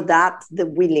before that, the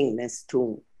willingness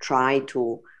to try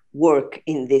to work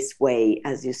in this way.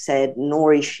 As you said,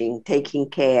 nourishing, taking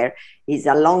care is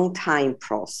a long time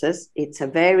process. It's a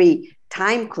very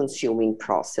time consuming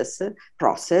process,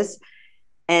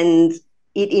 and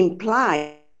it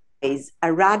implies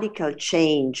a radical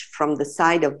change from the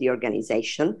side of the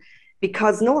organization,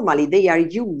 because normally they are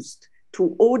used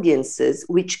to audiences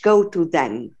which go to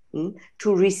them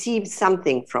to receive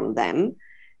something from them,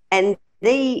 and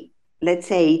they, let's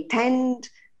say, tend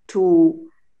to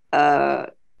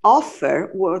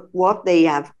offer what they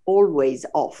have always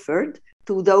offered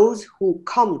to those who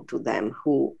come to them,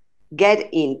 who get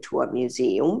into a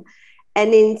museum.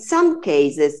 And in some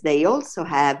cases, they also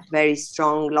have very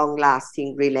strong,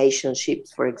 long-lasting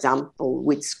relationships, for example,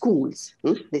 with schools.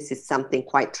 This is something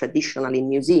quite traditional in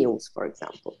museums, for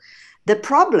example. The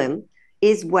problem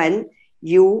is when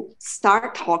you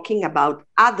start talking about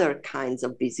other kinds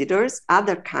of visitors,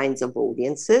 other kinds of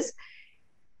audiences.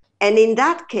 And in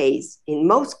that case, in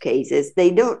most cases, they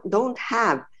don't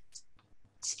have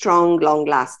strong,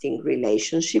 long-lasting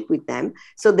relationship with them.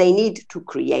 So they need to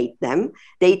create them.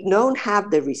 They don't have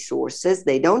the resources.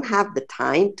 They don't have the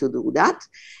time to do that.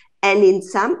 And in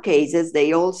some cases,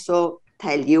 they also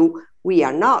tell you, we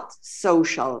are not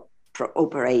social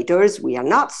operators. We are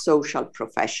not social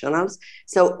professionals.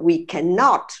 So we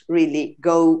cannot really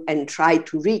go and try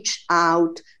to reach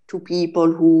out to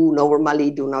people who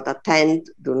normally do not attend,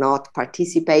 do not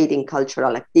participate in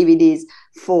cultural activities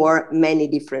for many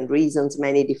different reasons,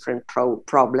 many different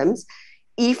problems.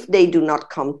 If they do not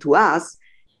come to us,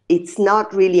 it's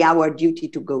not really our duty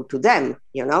to go to them,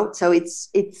 So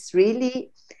it's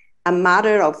really a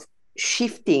matter of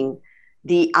shifting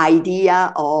the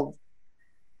idea of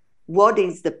what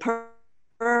is the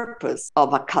purpose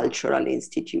of a cultural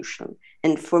institution.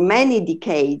 And for many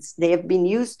decades, they have been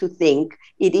used to think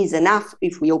it is enough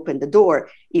if we open the door,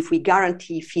 if we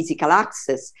guarantee physical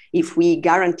access, if we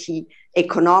guarantee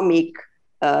economic,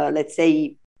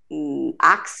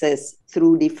 access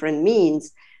through different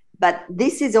means. But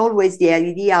this is always the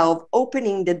idea of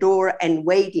opening the door and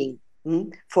waiting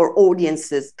for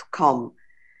audiences to come.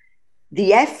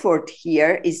 The effort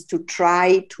here is to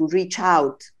try to reach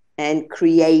out and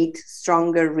create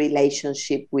stronger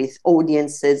relationship with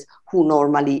audiences who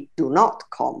normally do not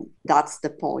come. That's the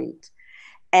point.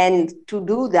 And to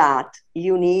do that,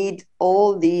 you need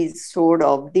all these sort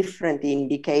of different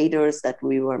indicators that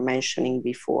we were mentioning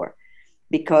before,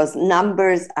 because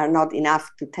numbers are not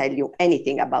enough to tell you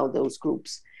anything about those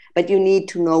groups. but you need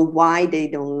to know why they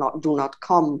do not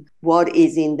come, what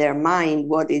is in their mind,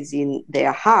 what is in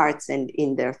their hearts and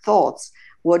in their thoughts,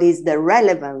 what is the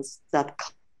relevance that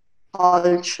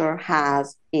culture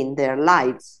has in their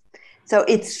lives. So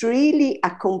it's really a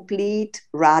complete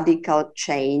radical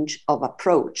change of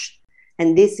approach.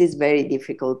 And this is very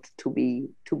difficult to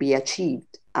be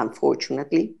achieved,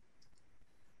 unfortunately.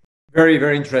 Very,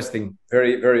 very interesting.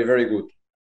 Very, very, very good.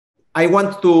 I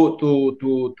want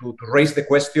to raise the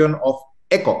question of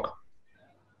ECoC.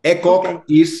 ECoC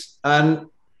is an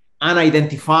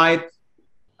unidentified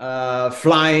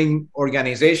flying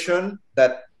organization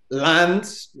that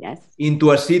lands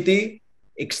into a city,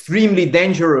 extremely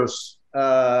dangerous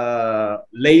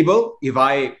label, if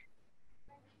I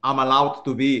am allowed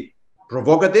to be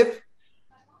provocative.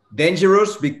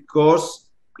 Dangerous because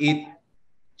it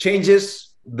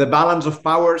changes the balance of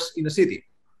powers in a city.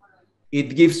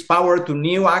 It gives power to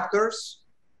new actors.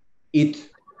 It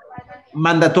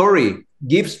mandatory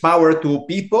gives power to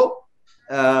people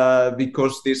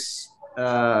because this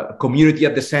community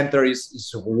at the center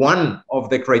is one of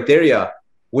the criteria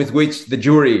with which the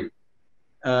jury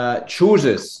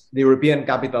chooses the European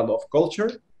capital of culture.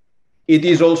 It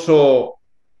is also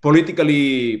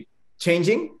politically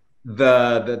changing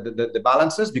the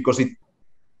balances because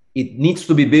it needs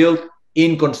to be built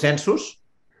in consensus.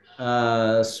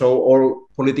 So all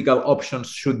political options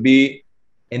should be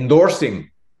endorsing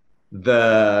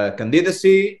the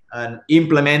candidacy and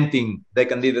implementing the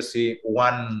candidacy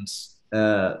once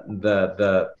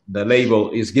the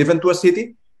label is given to a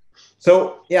city.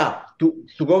 So yeah,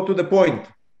 to go to the point,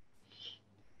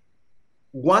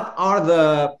 what are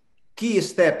the key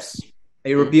steps a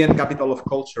European Capital of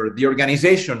Culture, the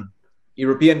organization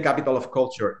European Capital of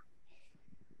Culture,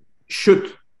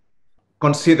 should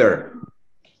consider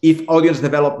if audience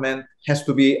development has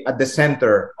to be at the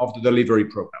center of the delivery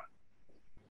program?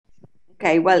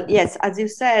 Okay, well, yes, as you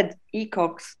said,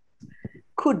 ECoCs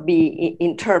could be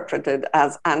interpreted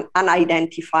as an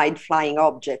unidentified flying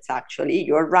objects, actually.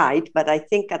 You're right, but I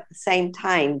think at the same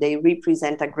time, they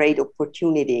represent a great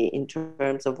opportunity in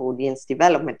terms of audience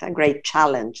development, a great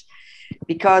challenge,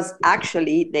 because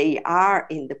actually they are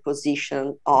in the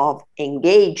position of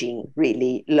engaging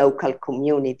really local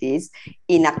communities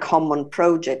in a common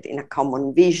project, in a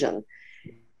common vision,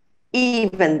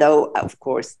 even though, of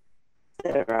course,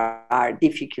 there are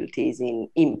difficulties in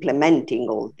implementing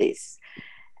all this.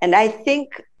 And I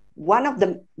think one of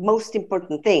the most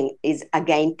important things is,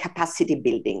 again, capacity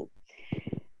building.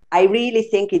 I really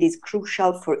think it is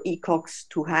crucial for ECoCs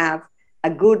to have a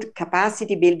good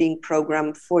capacity building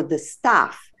program for the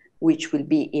staff, which will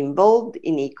be involved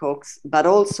in ECoCs, but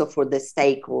also for the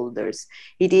stakeholders.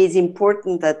 It is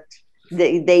important that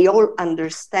they all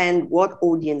understand what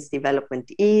audience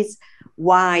development is,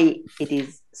 why it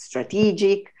is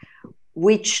strategic,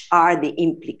 which are the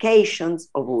implications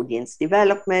of audience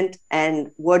development,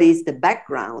 and what is the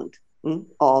background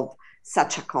of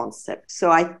such a concept.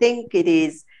 So I think it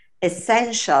is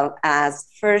essential as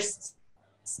first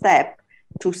step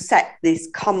to set this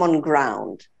common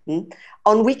ground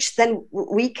on which then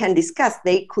we can discuss,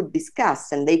 they could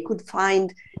discuss, and they could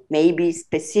find maybe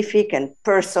specific and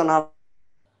personal,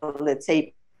 let's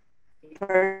say,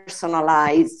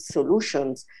 personalized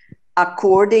solutions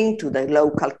according to the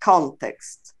local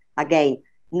context. Again,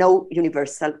 no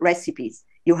universal recipes.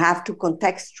 You have to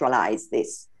contextualize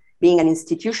this. Being an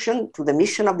institution, to the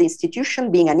mission of the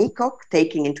institution, being an ECoC,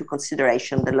 taking into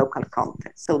consideration the local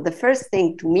context. So the first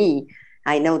thing to me,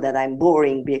 I know that I'm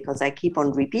boring because I keep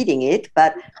on repeating it,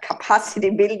 but capacity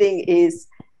building is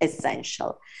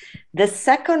essential. The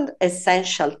second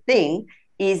essential thing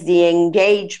is the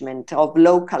engagement of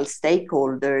local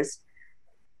stakeholders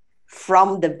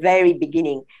from the very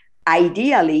beginning.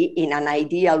 Ideally, in an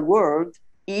ideal world,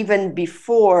 even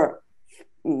before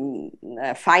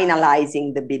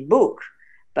finalizing the bid book.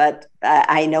 But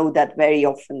I know that very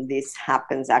often this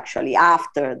happens actually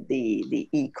after the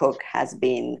ECoC has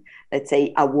been, let's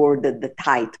say, awarded the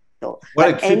title.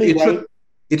 Well,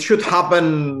 it should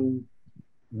happen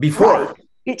before. Right.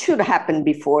 It should happen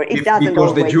before. It doesn't because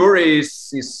always. The jury is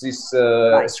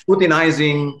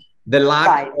scrutinizing the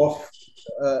lack of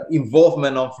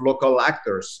involvement of local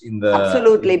actors in the.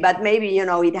 Absolutely, but maybe,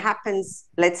 it happens,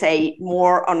 let's say,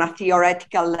 more on a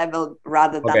theoretical level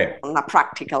rather than on a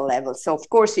practical level. So of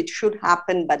course it should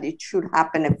happen, but it should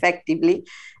happen effectively.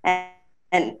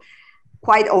 And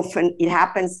quite often it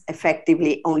happens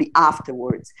effectively only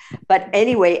afterwards. But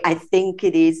anyway, I think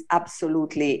it is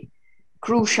absolutely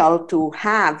crucial to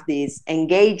have these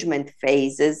engagement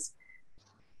phases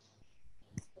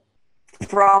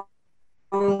from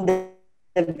the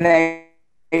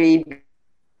very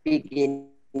beginning.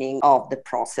 of the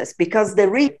process, because the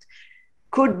risk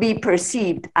could be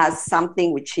perceived as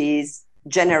something which is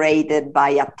generated by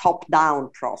a top-down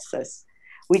process,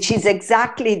 which is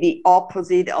exactly the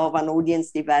opposite of an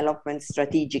audience development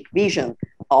strategic vision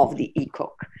of the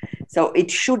ECoC. So it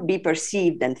should be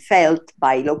perceived and felt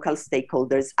by local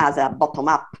stakeholders as a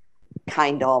bottom-up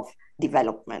kind of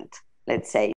development,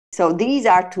 let's say. So these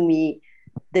are, to me,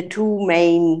 the two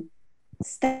main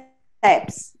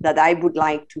steps that I would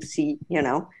like to see, you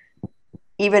know,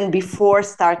 even before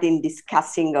starting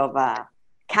discussing of a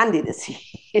candidacy,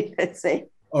 let's say.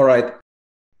 All right.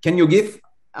 Can you give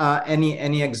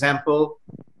any example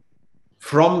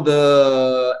from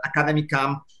the academic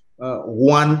camp,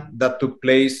 one that took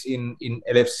place in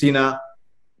Elefsina?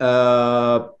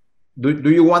 Do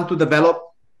you want to develop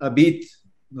a bit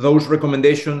those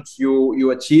recommendations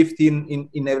you achieved in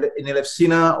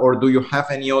Elefsina, or do you have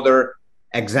any other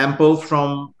example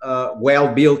from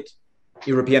well-built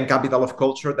European capital of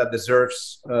culture that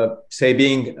deserves, say,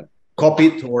 being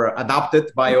copied or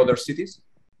adopted by other cities?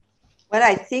 Well,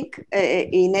 I think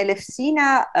in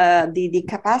Elefsina, the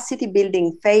capacity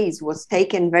building phase was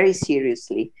taken very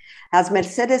seriously. As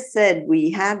Mercedes said,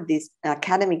 we had this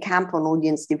academic camp on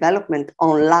audience development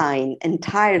online,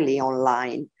 entirely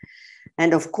online.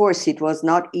 And of course, it was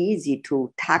not easy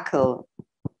to tackle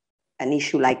an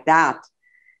issue like that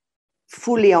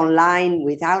fully online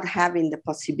without having the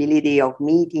possibility of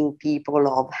meeting people,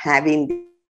 of having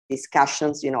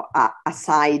discussions, you know,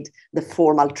 aside the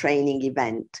formal training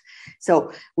event.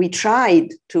 So we tried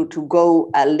to go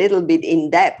a little bit in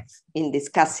depth in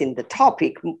discussing the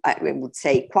topic, I would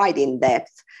say quite in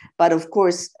depth. But of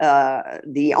course,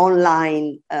 the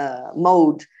online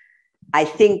mode, I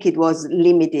think it was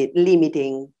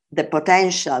limiting the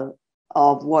potential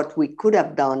of what we could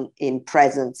have done in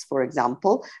presence, for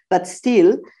example. But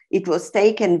still, it was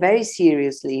taken very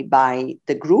seriously by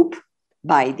the group,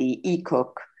 by the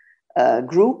ECoC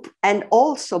group, and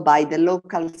also by the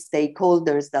local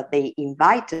stakeholders that they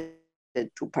invited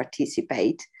to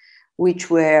participate, which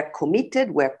were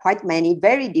committed, were quite many,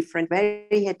 very different,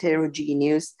 very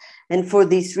heterogeneous. And for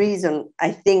this reason,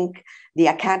 I think the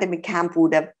academic camp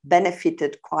would have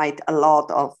benefited quite a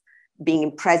lot of being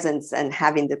in presence and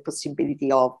having the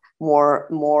possibility of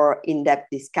more in-depth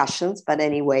discussions. But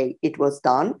anyway, it was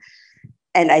done.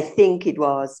 And I think it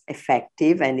was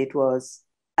effective, and it was,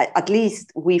 at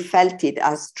least we felt it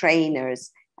as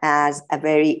trainers, as a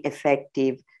very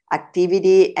effective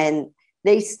activity. And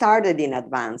they started in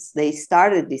advance. They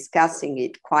started discussing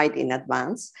it quite in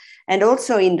advance. And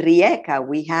also in Rijeka,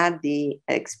 we had the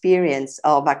experience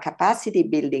of a capacity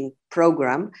building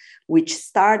program, which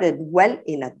started well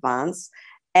in advance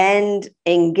and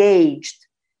engaged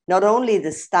not only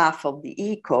the staff of the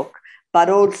ECoC, but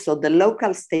also the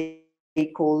local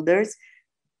stakeholders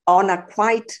on a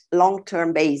quite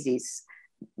long-term basis.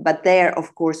 But there,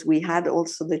 of course, we had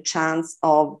also the chance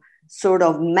of sort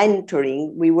of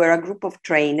mentoring. We were a group of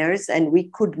trainers and we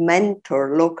could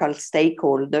mentor local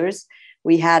stakeholders.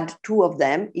 We had two of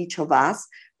them, each of us.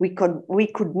 We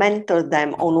could mentor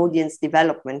them on audience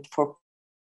development for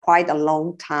quite a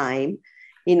long time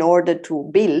in order to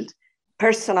build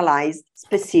personalized,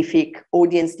 specific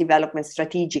audience development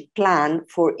strategic plan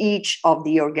for each of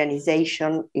the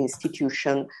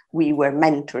institution we were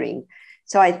mentoring.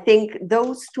 So I think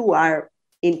those two are,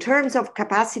 in terms of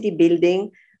capacity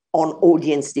building on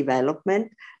audience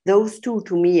development, those two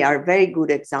to me are very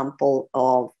good example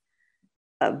of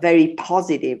very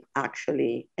positive,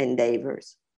 actually,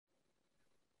 endeavors.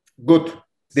 Good.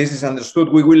 This is understood.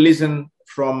 We will listen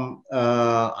from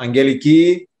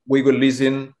Angeliki. We will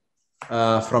listen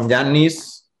from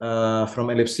Yannis, from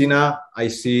Elefsina. I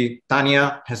see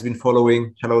Tanja has been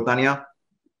following. Hello, Tanja.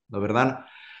 Dobar dan.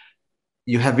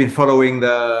 You have been following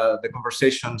the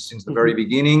conversation since the very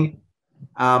beginning.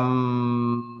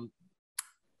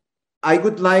 I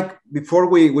would like, before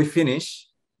we finish,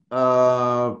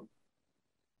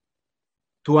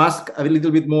 to ask a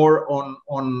little bit more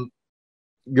on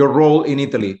your role in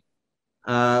Italy.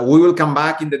 We will come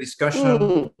back in the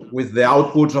discussion with the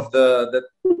outputs of the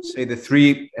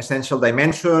three essential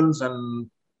dimensions. And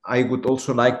I would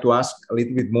also like to ask a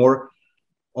little bit more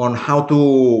on how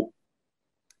to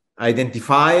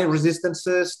identify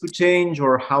resistances to change,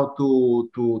 or how to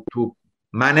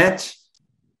manage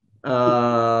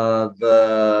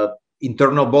the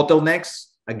internal bottlenecks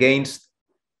against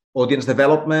audience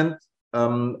development.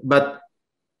 But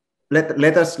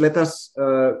let us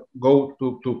go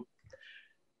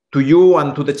to you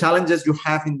and to the challenges you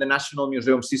have in the National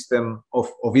Museum system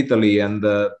of Italy, and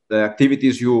the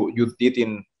activities you did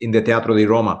in the Teatro di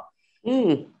Roma.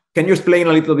 Can you explain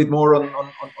a little bit more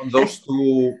on those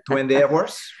two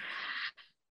endeavors?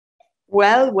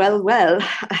 Well.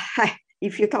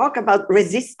 If you talk about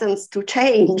resistance to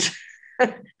change,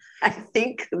 I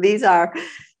think these are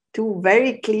two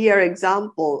very clear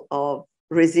examples of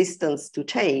resistance to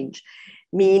change,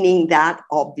 meaning that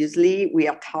obviously we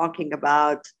are talking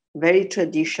about very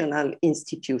traditional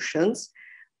institutions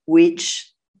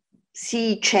which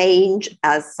see change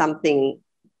as something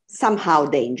somehow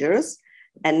dangerous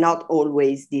and not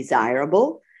always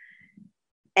desirable.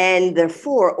 And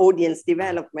therefore, audience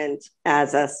development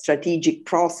as a strategic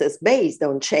process based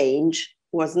on change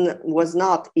is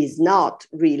not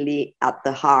really at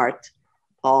the heart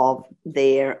of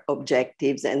their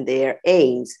objectives and their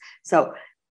aims. So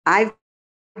I've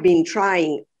been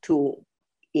trying to,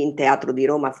 in Teatro di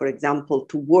Roma, for example,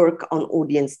 to work on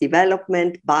audience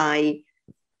development by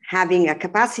having a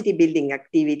capacity building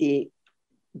activity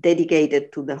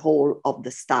dedicated to the whole of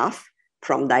the staff,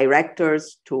 from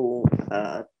directors to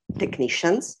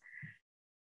technicians,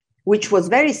 which was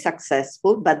very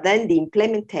successful, but then the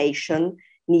implementation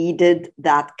needed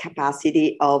that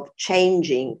capacity of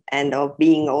changing and of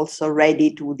being also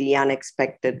ready to the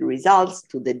unexpected results,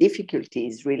 to the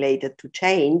difficulties related to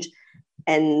change,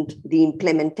 and the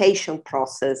implementation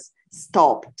process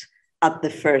stopped at the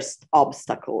first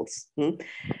obstacles.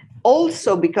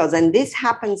 Also because, and this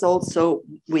happens also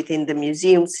within the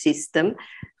museum system,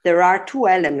 there are two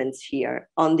elements here.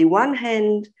 On the one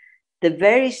hand, the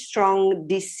very strong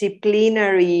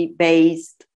disciplinary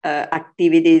based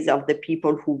activities of the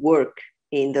people who work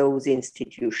in those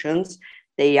institutions.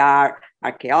 They are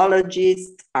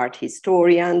archaeologists, art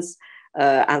historians,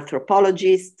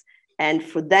 anthropologists, and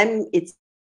for them it's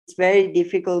very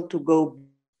difficult to go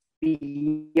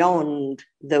beyond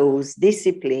those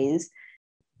disciplines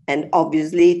and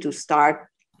obviously to start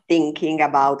thinking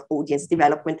about audience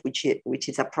development, which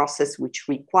is a process which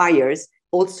requires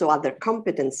also other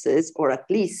competences, or at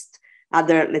least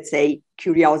other, let's say,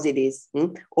 curiosities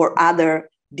or other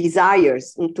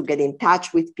desires to get in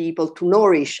touch with people, to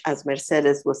nourish, as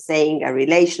Mercedes was saying, a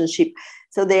relationship.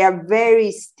 So they are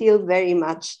still very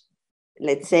much,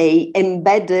 let's say,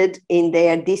 embedded in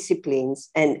their disciplines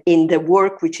and in the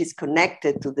work which is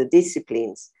connected to the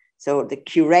disciplines. So the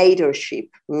curatorship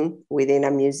within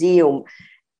a museum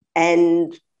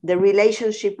and the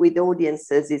relationship with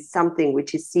audiences is something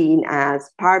which is seen as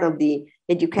part of the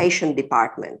education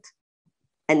department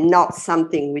and not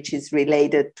something which is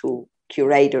related to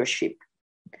curatorship.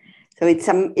 So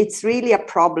it's really a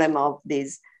problem of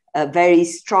this very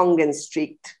strong and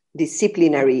strict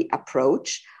disciplinary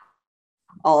approach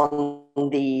on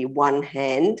the one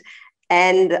hand,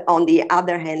 and on the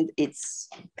other hand, it's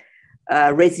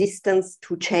resistance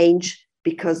to change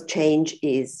because change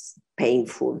is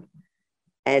painful.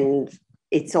 And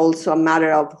it's also a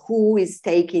matter of who is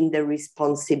taking the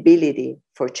responsibility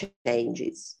for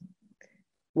changes,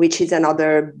 which is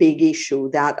another big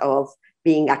issue, that of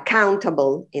being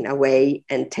accountable in a way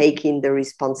and taking the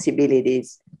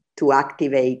responsibilities to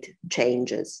activate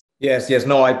changes. Yes.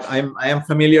 No, I am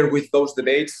familiar with those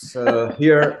debates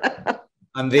here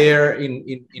and there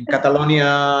in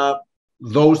Catalonia.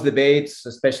 Those debates,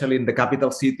 especially in the capital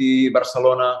city,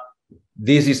 Barcelona,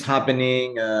 this is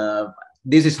happening.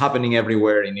 This is happening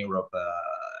everywhere in Europe,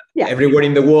 everywhere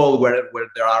in the world where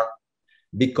there are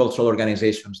big cultural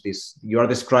organizations. You are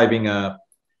describing an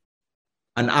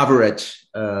average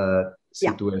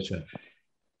situation.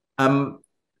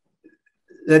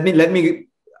 Let me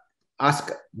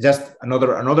ask just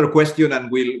another question, and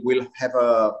we'll have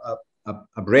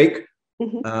a break.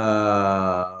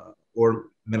 Or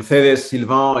Mercedes,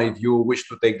 Sylvain, if you wish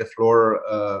to take the floor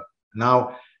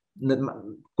now. The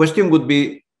question would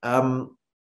be,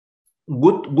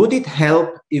 would it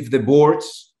help if the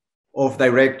boards of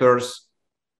directors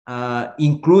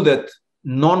included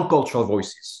non-cultural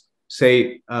voices,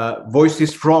 say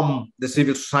voices from the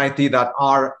civil society that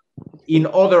are in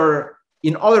other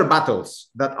battles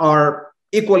that are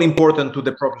equally important to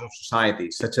the progress of society,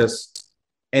 such as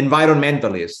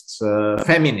environmentalists,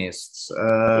 feminists,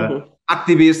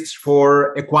 activists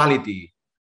for equality?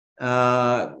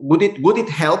 Would it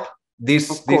help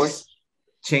this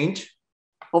change?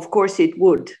 Of course it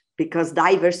would, because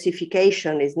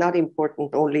diversification is not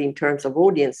important only in terms of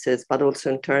audiences, but also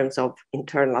in terms of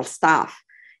internal staff,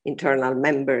 internal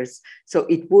members. So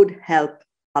it would help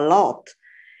a lot.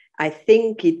 I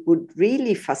think it would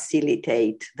really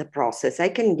facilitate the process. I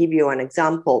can give you an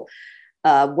example.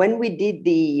 When we did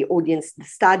the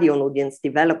study on audience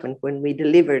development, when we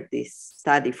delivered this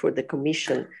study for the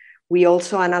commission, we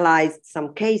also analyzed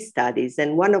some case studies,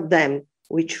 and one of them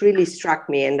which really struck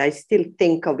me, and I still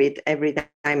think of it every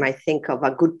time I think of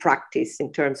a good practice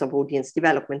in terms of audience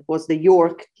development, was the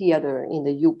York Theatre in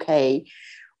the UK,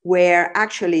 where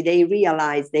actually they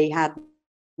realized they had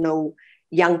no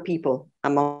young people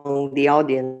among the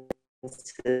audience,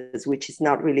 which is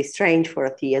not really strange for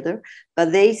a theater,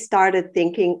 but they started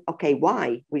thinking, okay,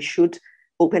 why? We should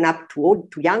open up to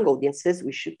young audiences.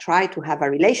 We should try to have a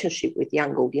relationship with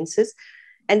young audiences.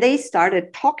 And they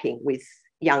started talking with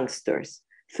youngsters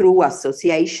through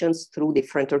associations, through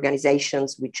different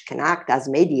organizations, which can act as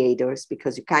mediators,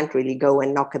 because you can't really go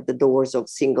and knock at the doors of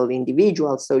single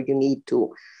individuals. So you need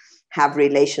to have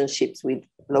relationships with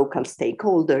local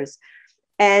stakeholders.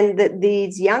 And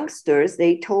these youngsters,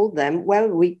 they told them, well,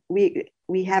 we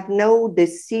have no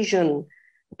decision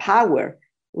power.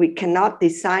 We cannot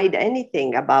decide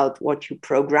anything about what you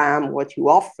program, what you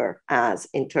offer as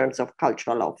in terms of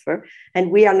cultural offer.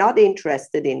 And we are not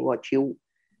interested in what you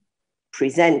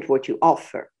present, what you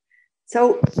offer.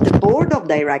 So the board of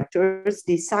directors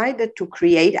decided to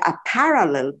create a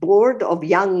parallel board of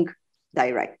young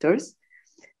directors,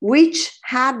 which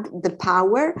had the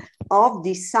power of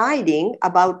deciding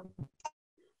about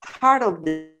part of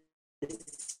the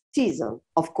season.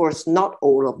 Of course, not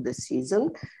all of the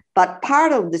season, but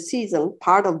part of the season,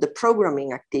 part of the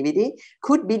programming activity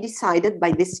could be decided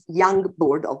by this young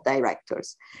board of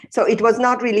directors. So it was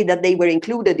not really that they were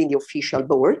included in the official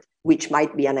board, which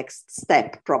might be a next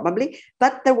step probably,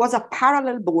 but there was a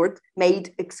parallel board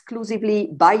made exclusively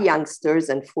by youngsters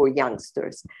and for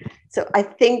youngsters. So I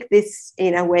think this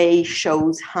in a way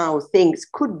shows how things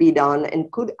could be done and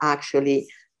could actually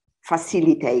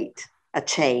facilitate a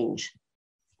change.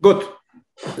 Good.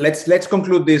 Let's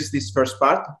conclude this first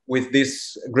part with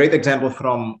this great example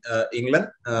from England,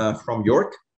 from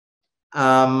York.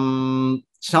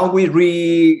 Shall we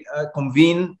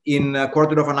reconvene in a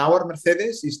quarter of an hour,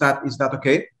 Mercedes? Is that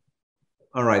okay?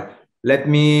 All right. Let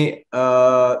me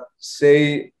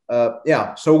say,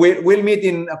 yeah. So we'll meet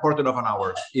in a quarter of an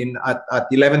hour at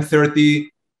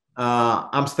 11:30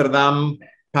 Amsterdam,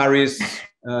 Paris,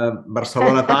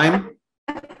 Barcelona time,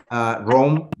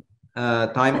 Rome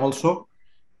time also.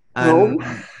 And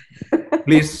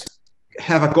please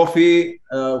have a coffee,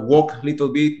 walk a little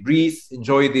bit, breathe,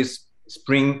 enjoy this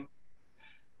spring,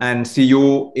 and see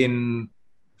you in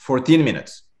 14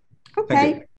 minutes.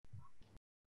 Okay.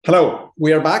 Hello,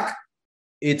 we are back.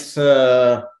 It's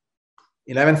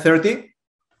 11:30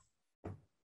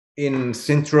 in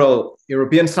Central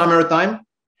European Summer Time.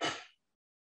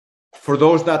 For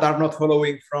those that are not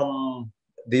following from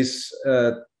this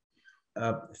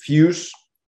fuse,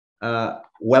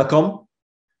 welcome,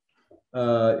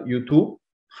 you too.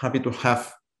 Happy to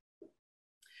have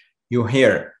you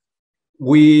here.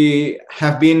 We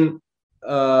have been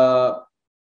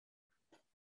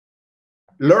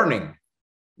learning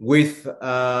with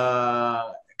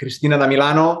Cristina da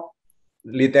Milano,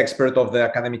 lead expert of the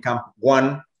Academy Camp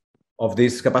 1 of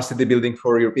this Capacity Building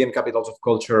for European Capitals of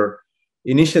Culture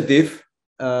initiative,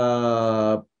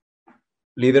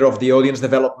 leader of the Audience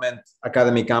Development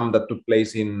Academy Camp that took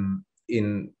place in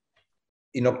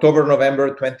October,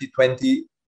 November 2020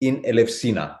 in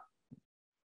Elefsina,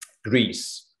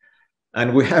 Greece.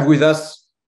 And we have with us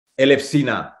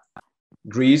Elefsina,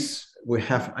 Greece. We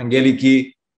have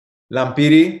Angeliki,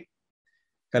 Lampiri.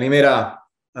 Kalimera,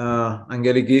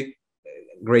 Angeliki.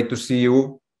 Great to see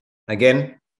you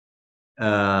again.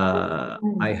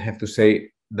 I have to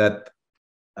say that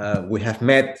we have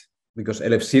met because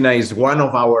Elefsina is one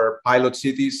of our pilot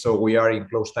cities, so we are in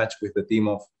close touch with the team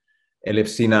of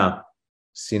Elefsina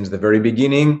since the very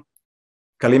beginning.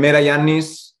 Kalimera,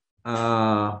 Yannis,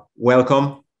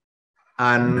 welcome.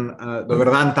 And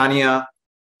Doverdan, Tanja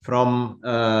from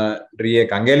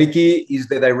Rijeka. Angeliki is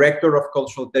the Director of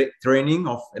Cultural Training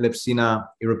of Elefsina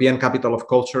European Capital of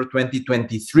Culture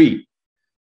 2023.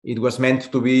 It was meant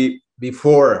to be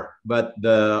before, but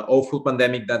the awful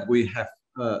pandemic that we have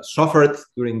suffered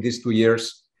during these 2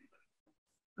 years,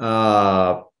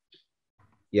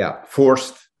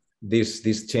 forced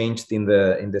this changed in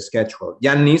the schedule.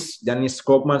 Yannis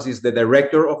Koukmas is the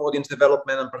Director of Audience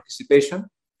Development and Participation.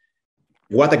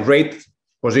 What a great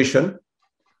position.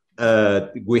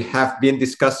 We have been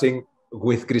discussing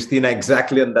with Cristina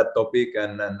exactly on that topic,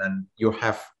 and you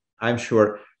have, I'm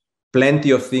sure,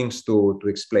 plenty of things to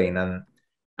explain. And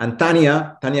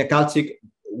Tanja Kalcic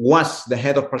was the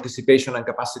head of participation and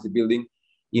capacity building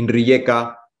in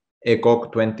Rijeka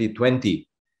ECoC 2020.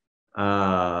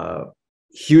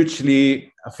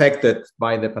 Hugely affected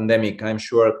by the pandemic. I'm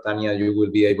sure, Tanja, you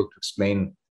will be able to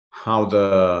explain how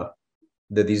the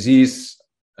disease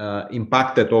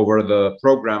impacted over the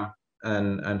program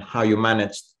and how you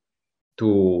managed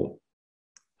to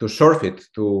surf it,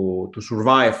 to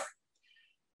survive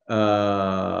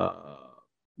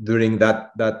during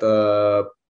that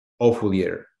awful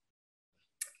year.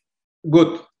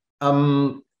 Good.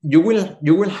 You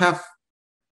will have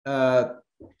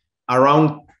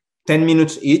around 10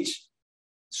 minutes each,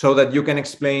 so that you can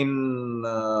explain,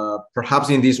 perhaps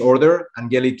in this order,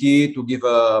 Angeliki, to give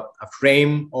a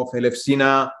frame of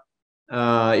Elefsina,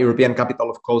 European Capital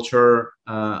of Culture,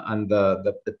 and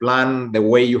the plan, the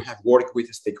way you have worked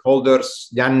with stakeholders,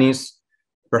 Yannis,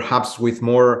 perhaps with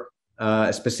more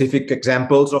specific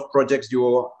examples of projects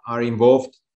you are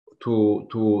involved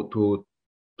to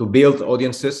build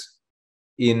audiences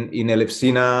in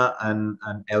Elefsina and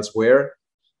elsewhere,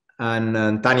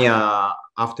 and Tanja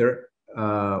after,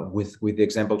 with the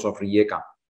examples of Rijeka.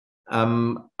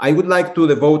 I would like to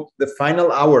devote the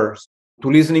final hours to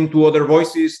listening to other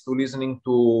voices, to listening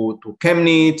to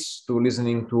Chemnitz, to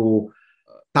listening to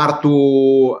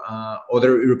Tartu,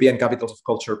 other European capitals of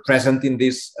culture present in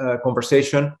this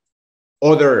conversation,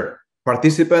 other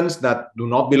participants that do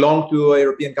not belong to a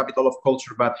European capital of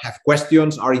culture but have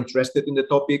questions, are interested in the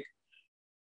topic.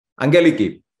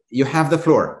 Angeliki, you have the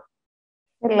floor.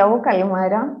 Hello,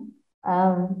 Kalimera.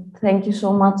 Thank you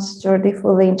so much, Jordi,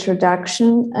 for the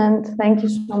introduction, and thank you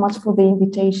so much for the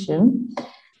invitation.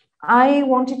 I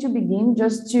wanted to begin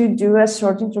just to do a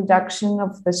short introduction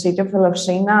of the city of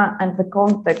Elefsina and the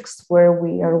context where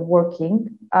we are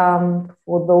working,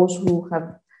 for those who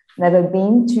have never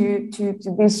been to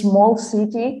this small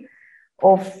city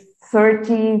of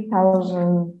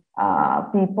 30,000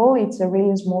 people. It's a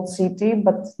really small city,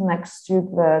 but next to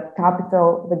the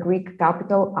capital, the Greek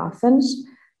capital, Athens.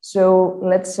 So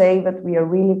let's say that we are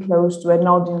really close to an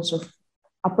audience of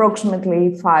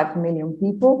approximately 5 million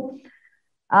people.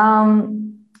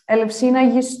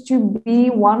 Elefsina used to be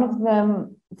one of the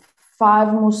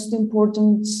 5 most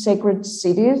important sacred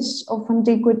cities of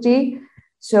antiquity.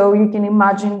 So you can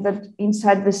imagine that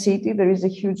inside the city, there is a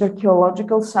huge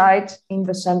archaeological site in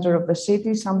the center of the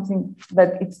city, something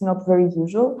that it's not very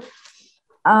usual.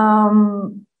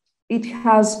 It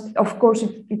has, of course,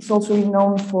 it's also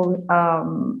known for,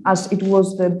 as it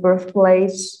was the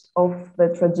birthplace of the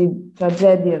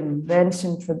tragedian, the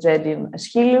ancient tragedian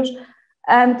Aeschylus,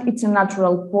 and it's a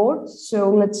natural port. So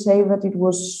let's say that it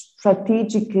was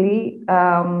strategically,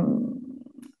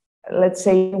 let's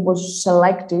say, it was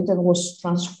selected and was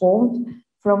transformed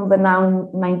from the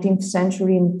 19th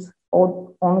century and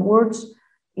onwards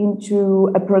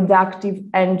into a productive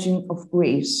engine of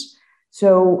Greece.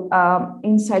 So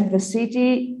inside the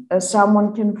city,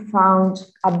 someone can find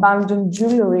abandoned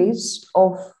jewelries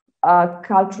of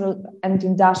cultural and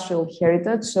industrial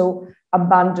heritage. So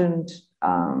abandoned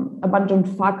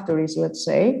factories, let's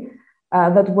say,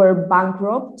 that were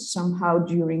bankrupt somehow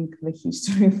during the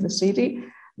history of the city.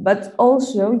 But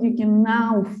also you can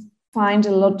now find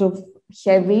a lot of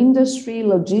heavy industry,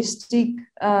 logistic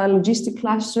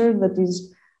cluster that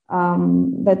is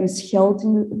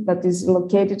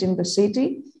located in the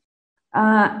city,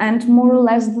 and more or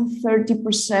less the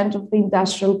 30% of the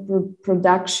industrial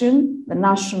production, the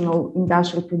national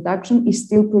industrial production, is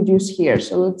still produced here.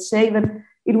 So let's say that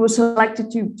it was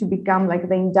selected to become like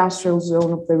the industrial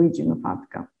zone of the region of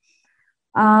Attica.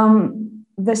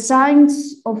 The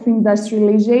signs of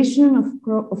industrialization,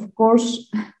 of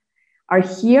course, are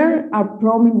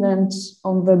prominent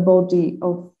on the body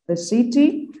of the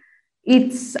city.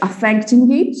 It's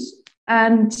affecting it,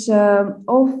 and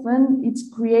often it's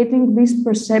creating this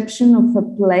perception of a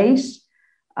place,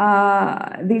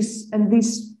 this,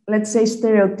 let's say,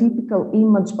 stereotypical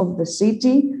image of the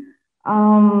city,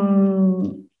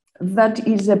 that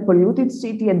is a polluted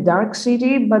city, a dark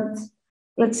city, but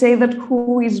let's say that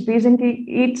who is visiting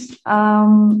it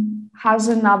has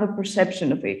another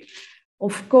perception of it.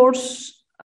 Of course,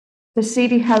 the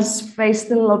city has faced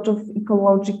a lot of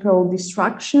ecological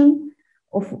destruction.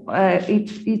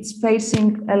 It's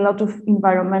facing a lot of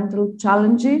environmental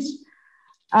challenges.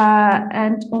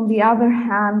 And on the other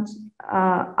hand,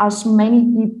 as many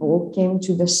people came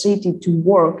to the city to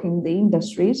work in the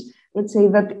industries, let's say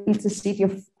that it's a city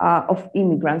of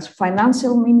immigrants,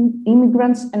 financial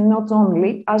immigrants, and not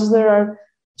only, as there are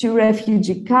 2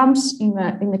 refugee camps in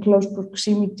a close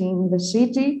proximity in the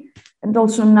city. And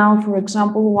also now, for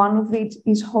example, one of it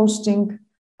is hosting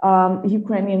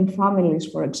Ukrainian families,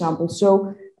 for example.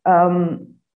 So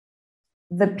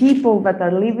the people that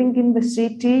are living in the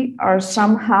city are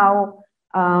somehow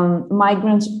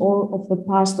migrants, or of the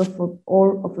past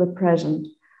or of the present.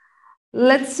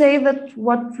 Let's say that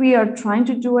what we are trying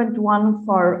to do, and one of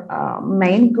our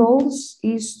main goals,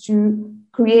 is to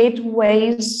create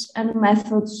ways and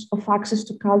methods of access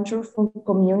to culture for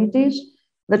communities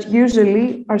that usually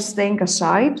are staying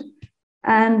aside.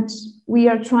 And we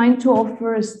are trying to offer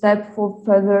a step for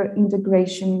further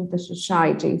integration in the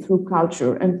society through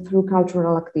culture and through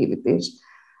cultural activities.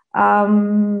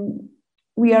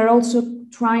 We are also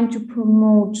trying to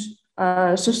promote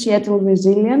societal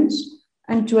resilience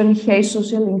and to enhance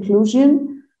social inclusion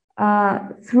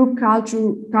through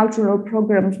cultural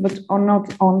programs, but not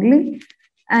only,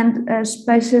 and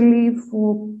especially for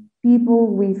people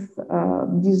with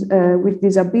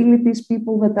disabilities,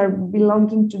 people that are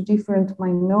belonging to different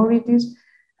minorities,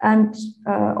 and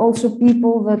also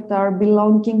people that are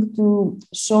belonging to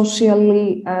socially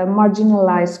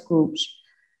marginalized groups.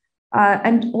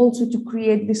 And also to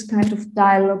create this kind of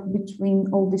dialogue between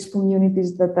all these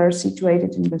communities that are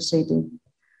situated in the city.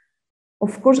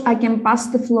 Of course, I can pass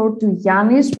the floor to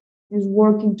Yannis, who is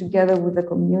working together with the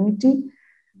community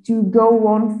to go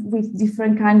on with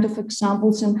different kind of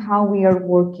examples and how we are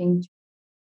working.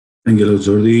 Thank you,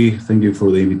 Jordi. Thank you for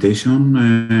the invitation.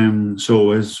 So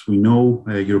as we know,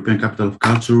 European Capital of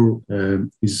Culture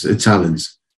is a challenge.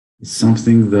 It's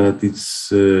something that it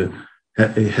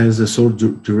has a short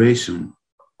duration,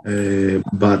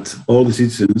 but all the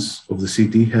citizens of the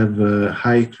city have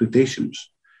high expectations.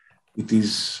 It is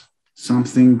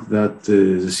something that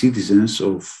the citizens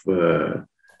of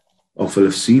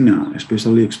Elefsina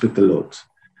especially expect a lot.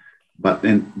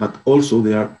 But also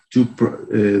they are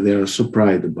so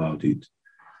proud about it.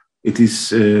 It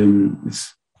is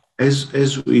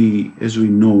as we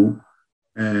know.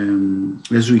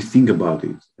 As we think about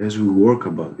it, as we work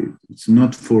about it, it's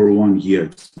not for 1 year.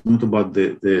 It's not about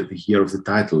the year of the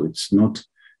title. It's not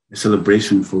a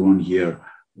celebration for 1 year.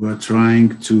 We're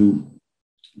trying to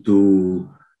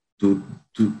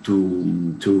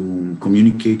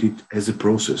communicate it as a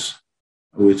process.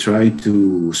 We try to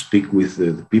speak with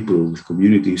the people, with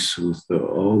communities, with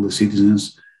all the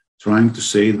citizens, trying to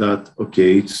say that,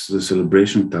 okay, it's the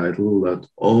celebration title that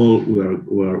all we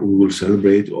will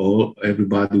celebrate,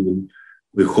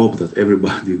 we hope that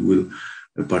everybody will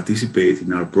participate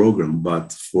in our program. But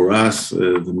for us,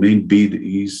 the main bid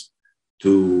is to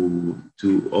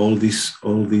all this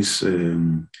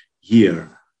year,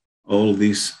 all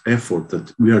this effort that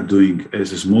we are doing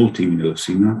as a small team in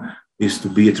Elefsina is to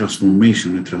be a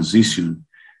transformation, a transition.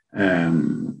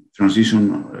 Transition,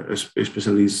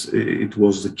 especially, it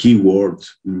was the key word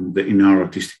in our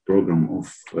artistic program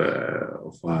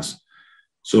of us.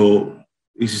 So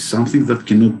this is something that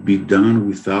cannot be done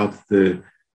without the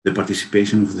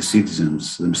participation of the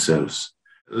citizens themselves.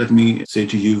 Let me say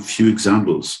to you a few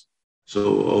examples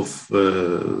of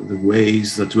the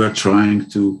ways that we are trying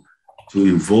to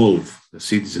involve the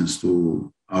citizens to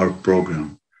our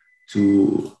program.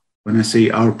 When I say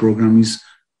our program is,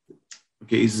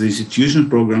 okay, it's the institutional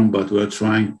program, but we're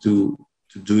trying to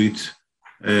do it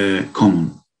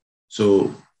common.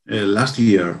 So last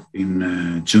year,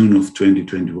 in June of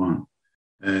 2021,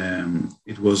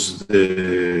 it was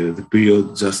the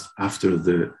period just after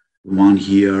the 1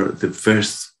 year, the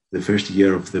first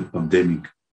year of the pandemic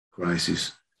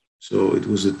crisis. So it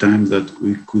was a time that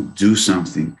we could do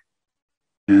something.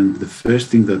 And the first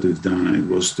thing that we've done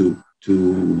was to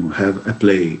have a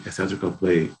play, a theatrical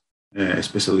play,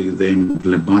 especially the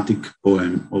emblematic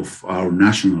poem of our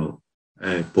national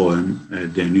poem,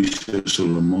 Dionysios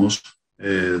Solomos.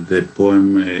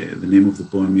 The name of the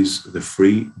poem is The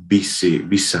Free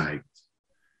B-Side.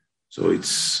 So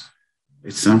it's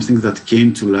something that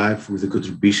came to life with the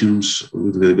contribution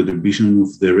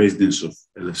of the residents of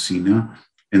Elefsina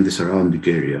and the surrounding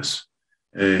areas.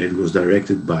 It was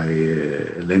directed by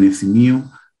Eleni Ευθυμίου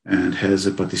and has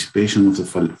a participation of the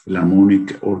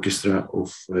Philharmonic Orchestra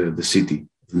of the city,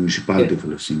 the municipality of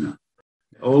Elefsina.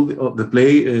 All the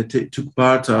play took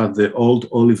part at the old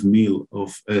olive mill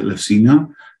of Elefsina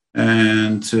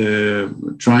and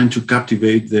trying to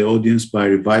captivate the audience by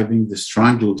reviving the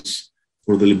struggles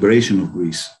for the liberation of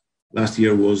Greece. Last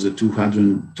year was the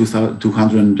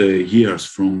 200 years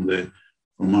from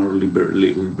our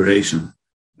liberation.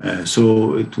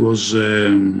 So it was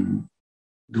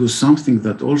something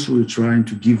that also we're trying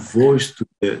to give voice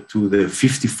to the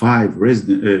 55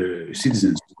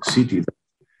 citizens of the city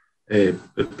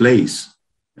that plays.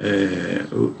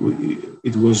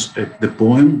 It was the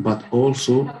poem, but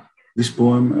also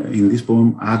in this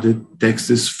poem added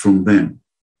texts from them.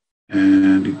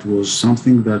 And it was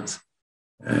something that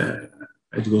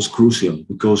it was crucial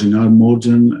because in our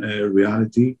modern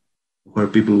reality, where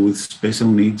people with special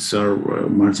needs are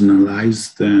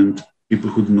marginalized and people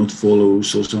who do not follow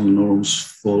social norms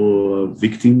fall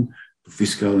victim to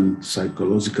physical and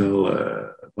psychological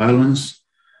violence,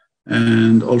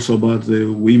 and also about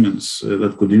the women's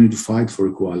that continue to fight for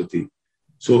equality.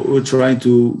 So we're trying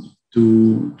to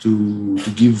to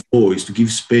give voice, to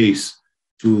give space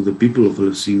to the people of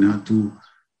Elefsina to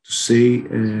say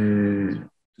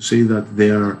that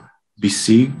they are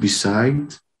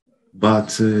beside,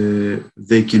 but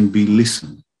they can be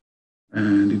listened.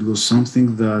 And it was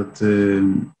something that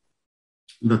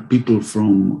that people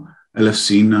from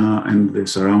Elefsina and the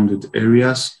surrounded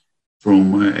areas,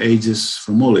 from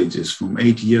all ages, from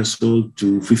 8 years old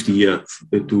to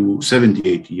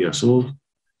 78 years old,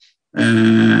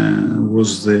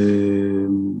 was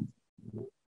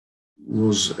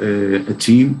a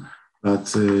team that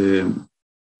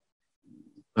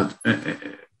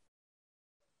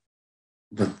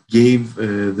gave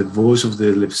the voice of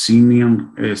the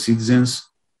Elefsinian citizens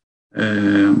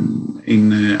in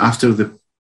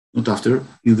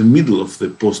the middle of the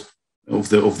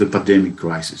the pandemic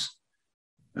crisis.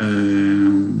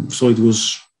 So it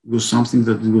was something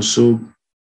that was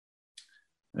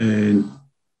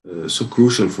so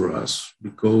crucial for us,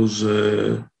 because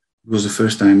it was the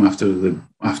first time not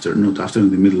after in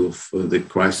the middle of the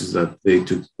crisis that they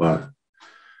took part.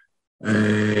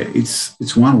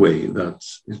 It's one way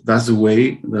that's the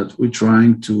way that we're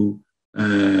trying to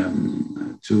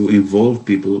involve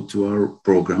people to our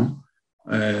program.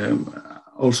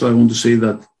 Also, I want to say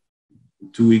that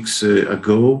 2 weeks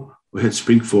ago we had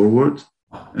Spring Forward.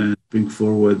 Spring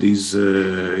Forward is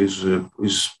the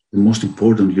most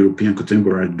important European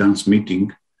contemporary dance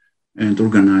meeting, and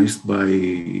organized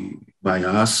by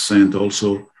us and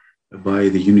also by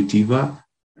the Unitiva,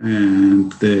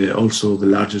 and also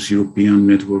the largest European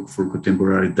network for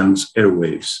contemporary dance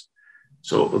airwaves.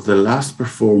 So the last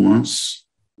performance,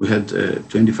 we had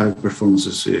 25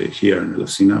 performances here in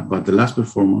Elefsina, but the last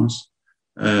performance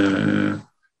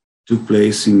took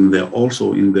place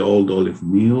also in the Old Olive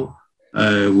Mill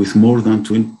with more than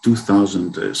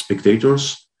 2,000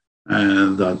 spectators,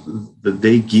 that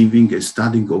they giving a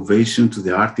standing ovation to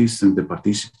the artists and the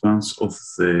participants of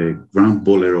the Grand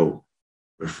Bolero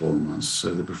performance,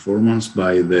 the performance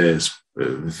by the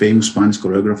famous Spanish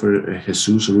choreographer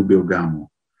Jesus Rubio Gamo.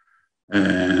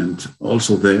 And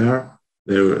also there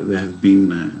have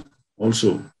been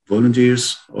also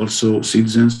volunteers, also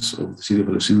citizens of the city of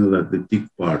Elefsina that they take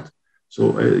part.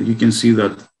 So you can see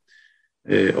that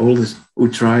we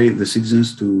try the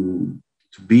citizens to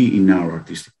be in our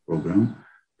artistic program,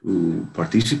 to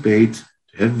participate,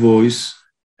 to have voice,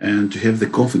 and to have the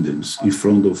confidence in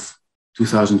front of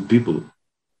 2,000 people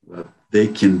that they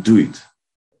can do it,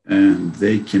 and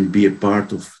they can be a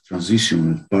part of transition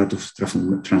and part of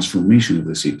transformation of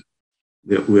the city.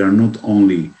 We are not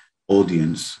only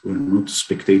audience, we're not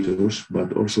spectators,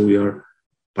 but also we are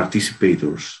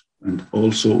participators, and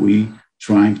also we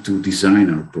trying to design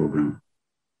our program.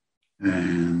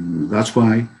 And that's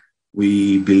why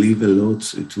we believe a lot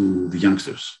to the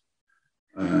youngsters.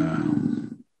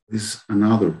 This is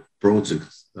another project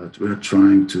that we are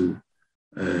trying to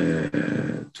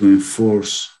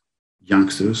enforce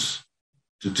youngsters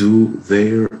to do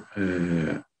their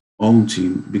own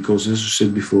team, because as you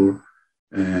said before,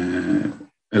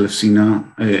 Elefsina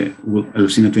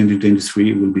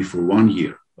 2023 will be for 1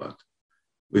 year, but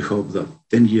we hope that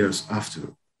 10 years after,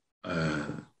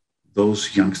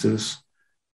 those youngsters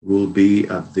will be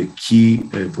at the key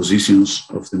positions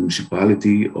of the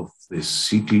municipality, of the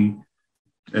city,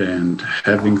 and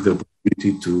having the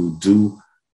opportunity to do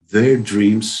their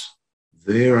dreams,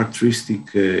 their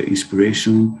artistic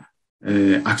inspiration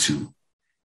action.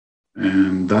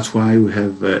 And that's why we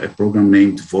have a program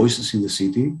named Voices in the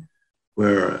City,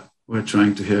 where we're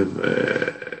trying to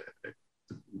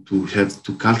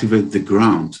cultivate the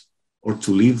ground, or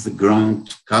to leave the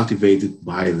ground cultivated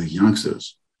by the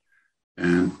youngsters,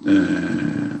 and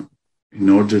in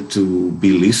order to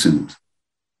be listened.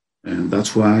 And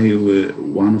that's why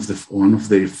one of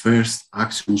their first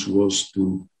actions was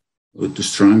to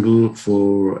struggle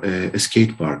for a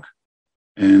skate park.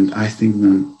 And I think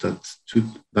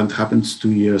that happened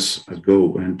 2 years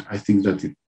ago, and I think that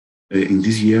in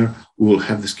this year we will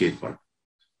have the skate park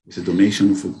with a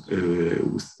donation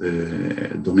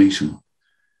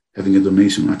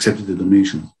accepted a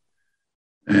donation.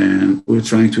 And we're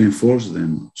trying to enforce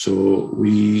them. So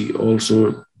we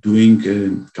also doing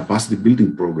capacity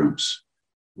building programs.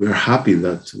 We're happy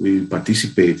that we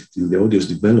participated in the Audience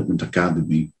Development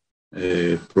Academy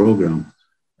program.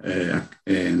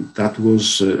 And that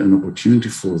was an opportunity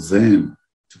for them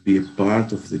to be a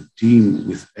part of the team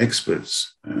with experts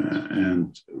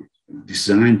and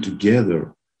design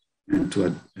together, and to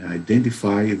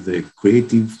identify the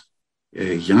creative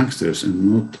youngsters, and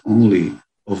not only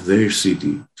of their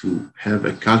city, to have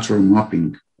a cultural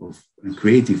mapping and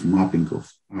creative mapping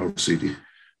of our city.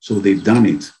 So they've done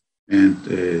it, and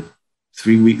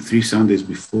 3 Sundays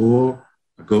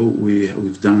ago,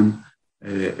 we've done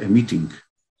a meeting,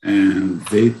 and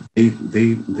they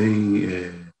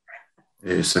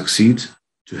succeed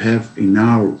to have in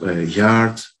our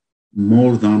yard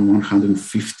more than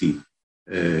 150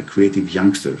 creative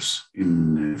youngsters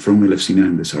from Elefsina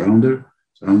and the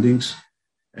surroundings,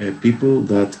 people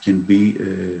that can be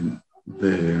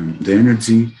the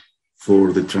energy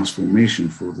for the transformation,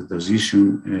 for the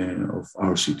transition of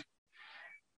our city.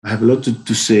 I have a lot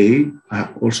to say.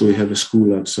 We have a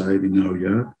school outside in our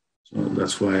yard, so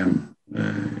that's why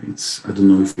I don't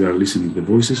know if you are listening to the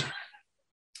voices,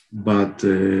 but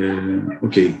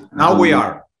okay. Now we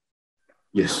are.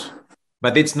 Yes.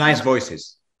 But it's nice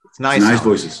voices. It's nice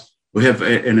voices. We have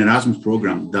an Erasmus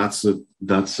program that's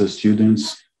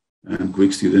students and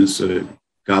Greek students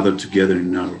gathered together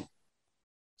in our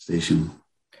station.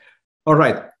 All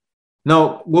right.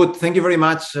 No, good. Thank you very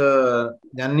much,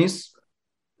 Yannis.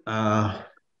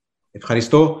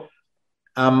 Ευχαριστώ.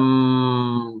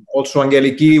 Also,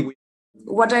 Angeliki.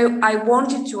 What I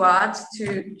wanted to add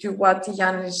to what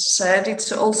Yannis said,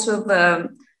 it's also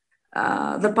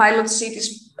the pilot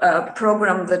cities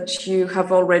program that you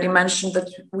have already mentioned, that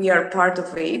we are part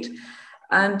of it.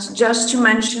 And just to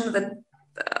mention that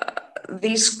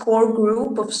this core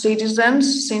group of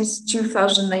citizens since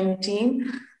 2019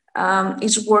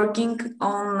 is working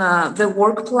on the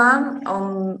work plan,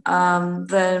 on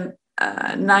the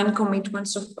 9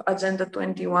 commitments of Agenda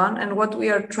 21. And what we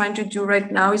are trying to do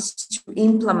right now is to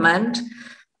implement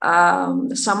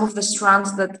some of the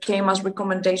strands that came as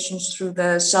recommendations through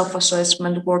the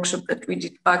self-assessment workshop that we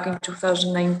did back in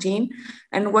 2019.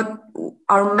 And what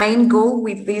our main goal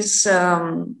with this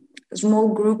small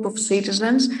group of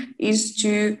citizens is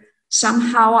to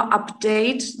somehow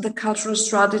update the cultural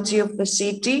strategy of the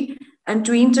city and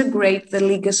to integrate the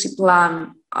legacy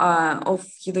plan of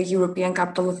the European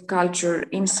Capital of Culture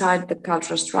inside the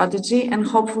cultural strategy. And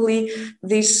hopefully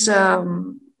this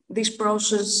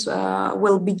process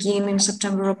will begin in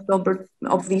September, October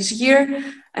of this year.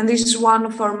 And this is one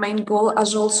of our main goals,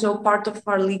 as also part of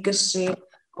our legacy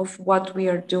of what we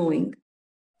are doing.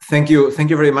 Thank you. Thank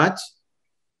you very much.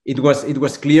 It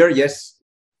was clear. Yes.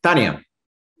 Tanja,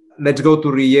 let's go to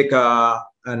Rijeka.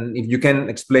 And if you can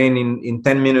explain in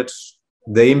 10 minutes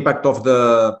the impact of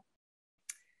the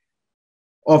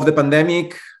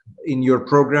pandemic in your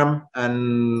program,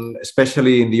 and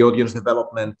especially in the audience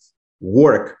development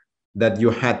work that you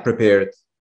had prepared.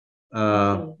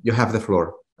 You have the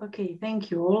floor. Okay, thank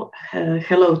you all.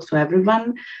 Hello to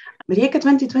everyone. Rijeka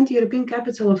 2020 European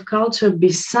Capital of Culture,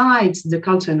 besides the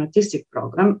culture and artistic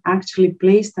program, actually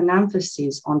placed an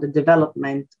emphasis on the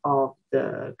development of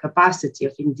the capacity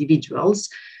of individuals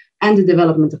and the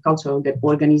development of cultural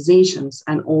organizations,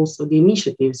 and also the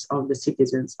initiatives of the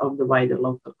citizens of the wider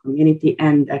local community,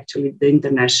 and actually the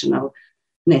international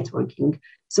networking.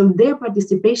 So their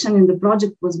participation in the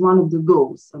project was one of the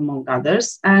goals, among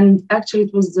others. And actually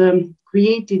it was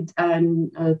created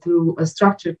through a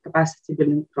structured capacity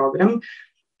building program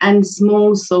and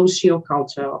small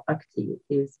socio-cultural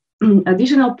activities.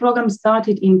 Additional program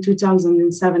started in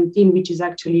 2017, which is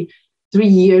actually 3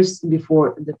 years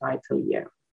before the title year.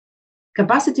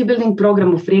 Capacity building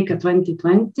program of Rijeka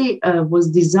 2020 was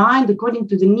designed according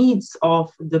to the needs of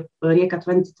the Rijeka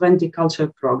 2020 culture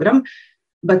program,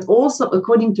 but also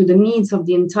according to the needs of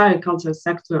the entire cultural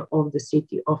sector of the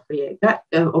city of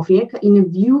Rijeka in a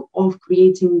view of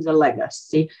creating the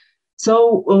legacy.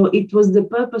 So it was the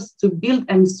purpose to build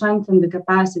and strengthen the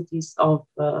capacities of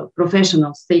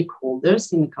professional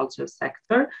stakeholders in the cultural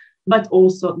sector, but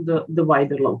also the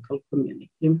wider local community.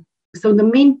 So the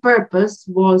main purpose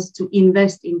was to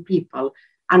invest in people,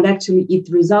 and actually it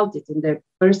resulted in their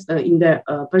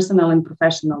personal and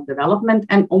professional development,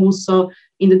 and also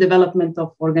in the development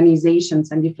of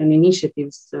organizations and different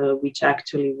initiatives, which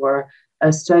actually were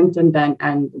strengthened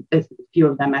and a few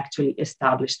of them actually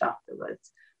established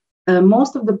afterwards.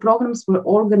 Most of the programs were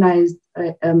organized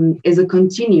as a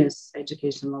continuous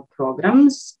educational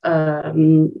programs,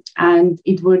 and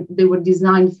they were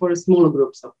designed for smaller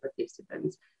groups of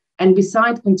participants. And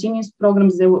besides continuous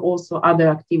programs, there were also other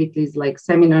activities like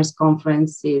seminars,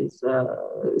 conferences,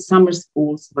 summer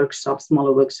schools, workshops,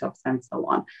 smaller workshops, and so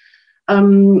on.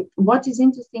 What is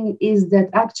interesting is that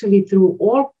actually through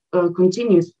all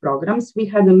continuous programs, we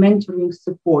had a mentoring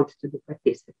support to the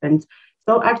participants.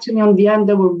 So actually on the end,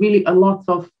 there were really a lot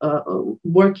of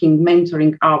working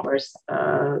mentoring hours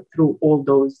through all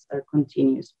those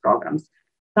continuous programs.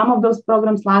 Some of those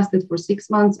programs lasted for 6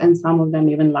 months, and some of them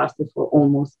even lasted for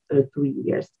almost 2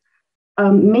 years.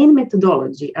 Main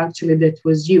methodology actually that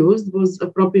was used was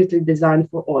appropriately designed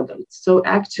for adults. So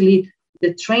actually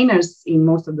the trainers in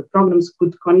most of the programs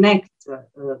could connect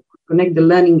the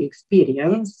learning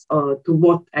experience to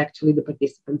what actually the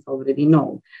participants already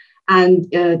know. And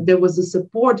there was a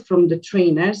support from the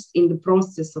trainers in the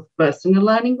process of personal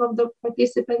learning of the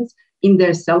participants, in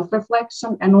their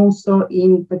self-reflection, and also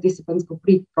in participants'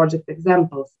 complete project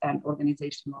examples and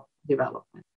organizational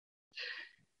development.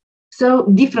 So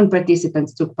different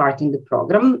participants took part in the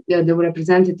program. There were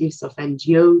representatives of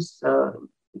NGOs,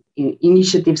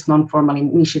 initiatives, non-formal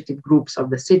initiative groups of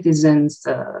the citizens,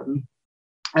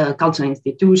 cultural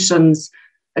institutions,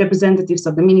 representatives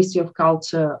of the Ministry of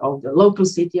Culture, of the local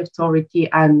city authority,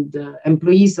 and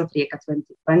employees of Rijeka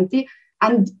 2020,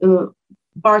 and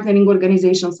partnering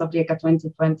organizations of Rijeka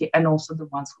 2020, and also the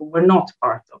ones who were not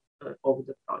part of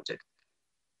the project.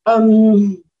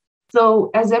 So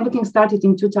as everything started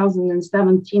in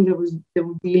 2017, there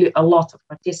were really a lot of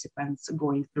participants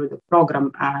going through the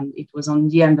program, and it was on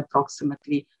the end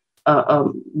approximately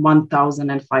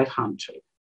 1,500.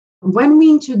 When we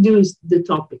introduced the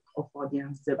topic of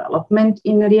audience development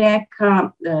in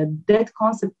Rijeka, that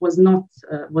concept was not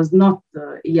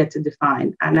yet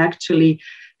defined, and actually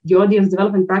the audience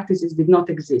development practices did not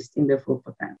exist in their full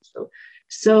potential.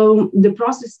 So the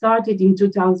process started in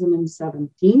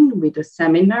 2017 with a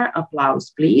seminar,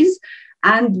 applause please,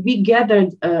 and we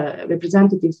gathered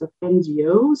representatives of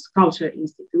NGOs, cultural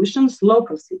institutions,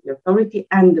 local city authority,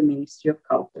 and the Ministry of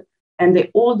Culture. And they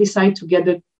all decided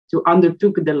together to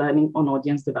undertook the learning on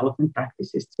audience development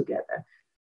practices together.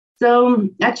 So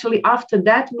actually after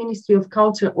that, Ministry of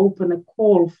Culture opened a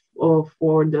call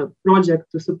for the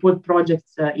project to support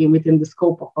projects within the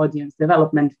scope of audience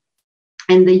development.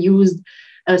 And they used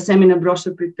a seminar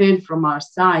brochure prepared from our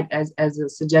side as a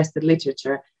suggested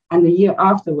literature. And the year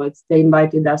afterwards, they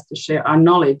invited us to share our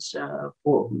knowledge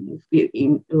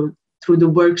through the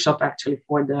workshop actually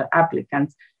for the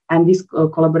applicants. And this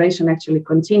collaboration actually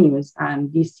continues.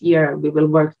 And this year we will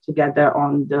work together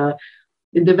on the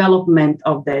development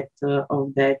of that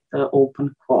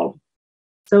open call.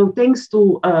 So thanks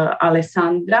to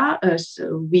Alessandra,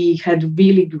 we had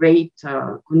really great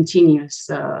continuous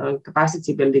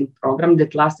capacity building program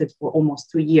that lasted for almost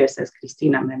 2 years, as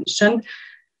Cristina mentioned.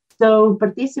 So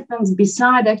participants,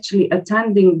 beside actually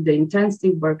attending the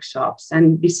intensive workshops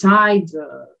and beside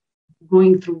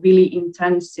going through really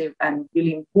intensive and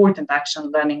really important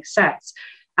action learning sets,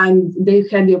 and they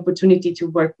had the opportunity to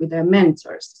work with their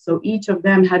mentors. So each of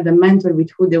them had a mentor with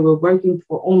who they were working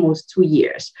for almost 2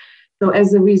 years. So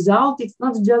as a result, it's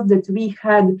not just that we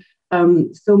had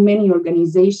so many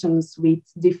organizations with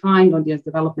defined audience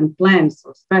development plans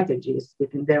or strategies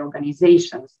within their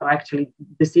organizations. So actually,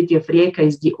 the city of Rijeka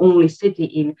is the only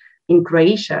city in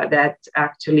Croatia that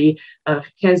actually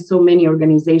has so many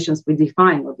organizations with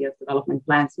defined audience development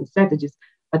plans and strategies.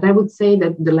 But I would say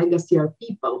that the legacy are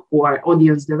people who are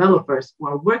audience developers who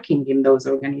are working in those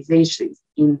organizations,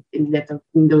 in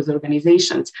those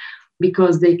organizations,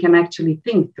 because they can actually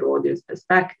think through audience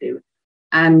perspective.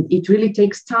 And it really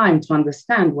takes time to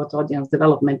understand what audience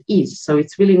development is. So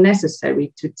it's really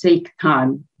necessary to take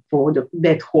time for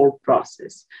that whole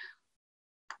process.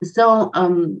 So,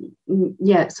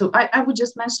 so I would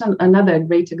just mention another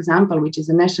great example, which is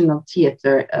a national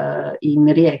theater in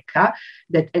Rijeka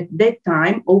that at that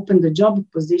time opened a job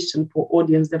position for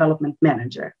audience development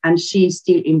manager. And she's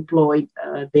still employed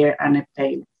there and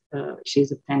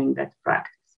she's obtaining that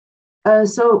practice.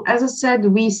 So as I said,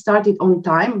 we started on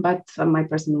time, but my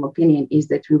personal opinion is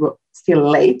that we were still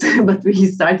late, but we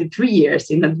started 3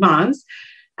 years in advance.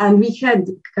 And we had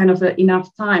kind of enough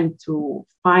time to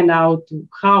find out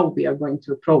how we are going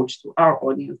to approach to our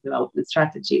audience development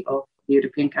strategy of the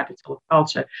European Capital of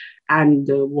Culture and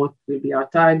what will be our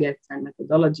targets and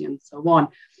methodology and so on.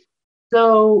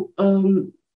 So,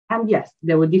 and yes,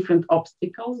 there were different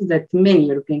obstacles that many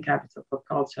European Capitals of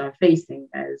Culture are facing,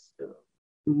 as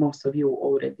most of you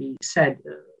already said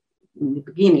in the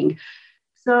beginning.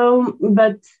 So,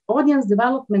 but audience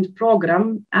development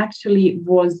program actually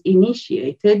was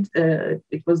initiated,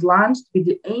 it was launched with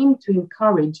the aim to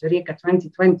encourage Rijeka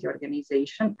 2020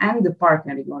 organization and the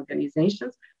partnering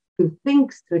organizations to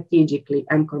think strategically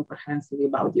and comprehensively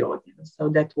about the audience. So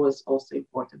that was also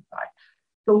important part.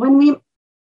 So when we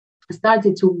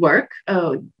started to work,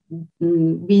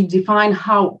 we defined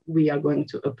how we are going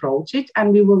to approach it,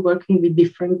 and we were working with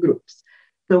different groups.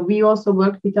 So we also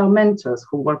worked with our mentors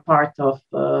who were part of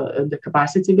the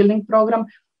capacity building program.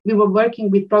 We were working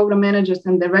with program managers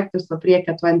and directors of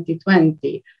Rijeka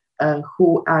 2020,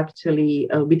 who actually,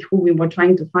 with whom we were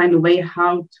trying to find a way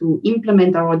how to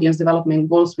implement our audience development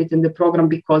goals within the program,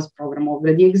 because program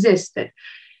already existed.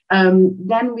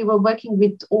 Then we were working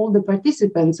with all the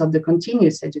participants of the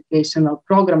continuous educational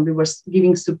program. We were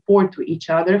giving support to each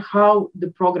other, how the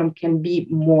program can be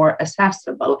more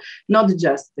accessible, not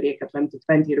just the Rijeka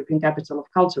 2020 European Capital of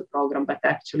Culture program, but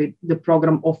actually the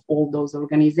program of all those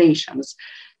organizations.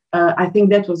 I think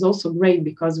that was also great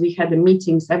because we had the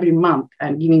meetings every month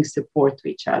and giving support to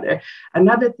each other.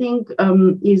 Another thing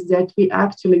is that we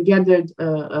actually gathered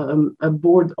a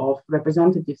board of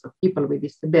representatives of people with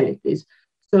disabilities.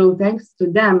 So thanks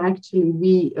to them, actually,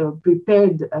 we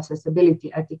prepared the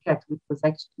accessibility etiquette, which was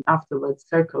actually afterwards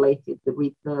circulated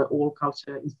with all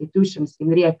cultural institutions in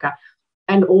Rijeka.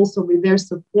 And also with their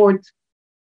support,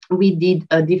 we did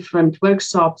different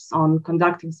workshops on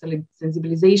conducting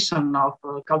sensibilization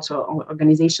of cultural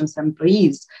organizations and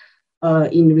employees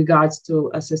in regards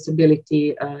to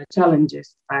accessibility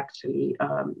challenges, actually,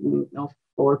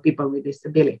 for people with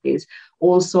disabilities.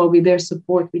 Also, with their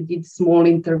support, we did small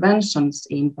interventions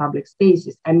in public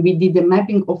spaces, and we did the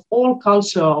mapping of all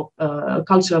cultural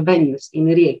venues in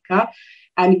Rijeka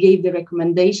and gave the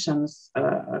recommendations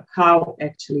how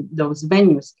actually those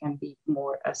venues can be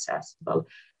more accessible.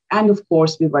 And of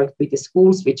course, we worked with the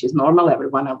schools, which is normal.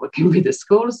 Everyone are working with the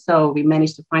schools. So we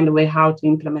managed to find a way how to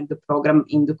implement the program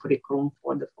in the curriculum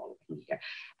for the following year.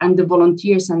 And the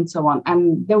volunteers and so on.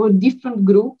 And there were different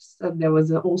groups. There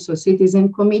was also a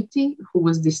citizen committee who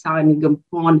was deciding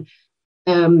upon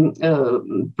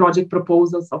project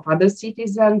proposals of other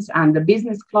citizens and the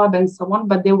business club and so on,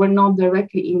 but they were not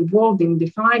directly involved in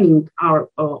defining our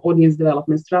audience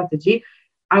development strategy.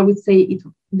 I would say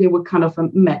they were kind of a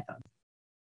method.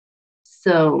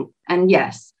 So, and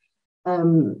yes,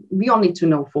 we all need to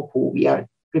know for who we are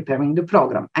preparing the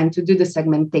program. And to do the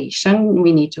segmentation,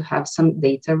 we need to have some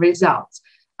data results.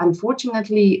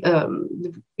 Unfortunately,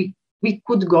 we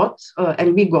got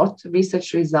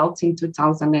research results in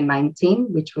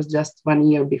 2019, which was just 1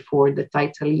 year before the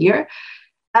title year.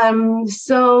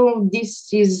 So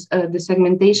this is the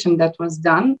segmentation that was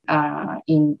done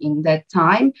in that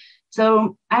time.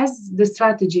 So as the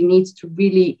strategy needs to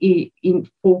really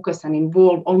focus and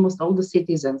involve almost all the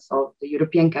citizens of the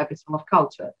European Capital of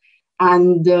Culture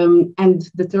and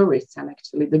the tourists and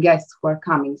actually the guests who are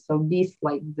coming. So this,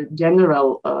 like the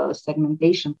general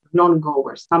segmentation of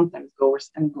non-goers, sometimes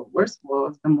goers and goers,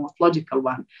 was the most logical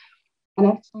one. And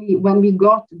actually, when we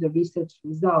got the research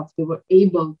results, we were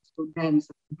able to then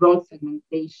broad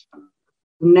segmentation to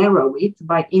narrow it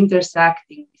by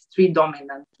intersecting these three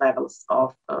dominant levels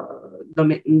of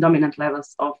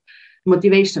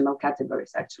motivational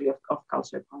categories, actually, of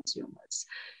cultural consumers.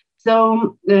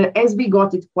 So as we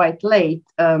got it quite late,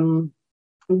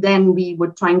 then we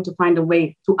were trying to find a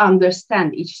way to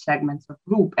understand each segment of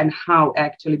group and how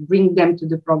actually bring them to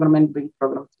the program and bring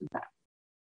program to them.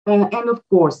 And of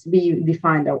course, we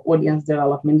defined our audience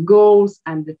development goals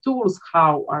and the tools,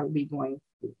 how are we going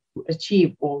to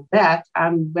achieve all that.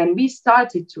 And when we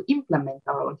started to implement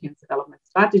our audience development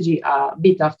strategy a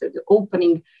bit after the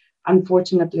opening,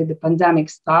 unfortunately, the pandemic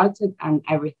started and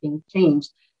everything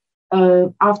changed.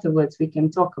 Afterwards, we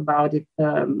can talk about it,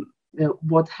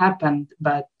 what happened,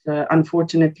 but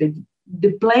unfortunately,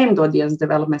 the planned audience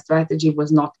development strategy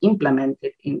was not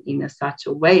implemented in such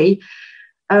a way.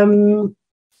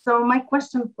 So my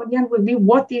question for Jan would be,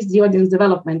 what is the audience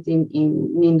development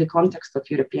in the context of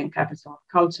European Capital of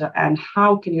Culture, and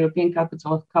how can European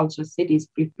Capital of Culture cities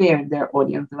prepare their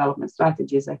audience development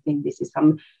strategies? I think this is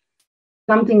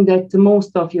something that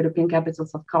most of European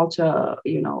capitals of culture,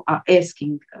 are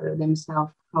asking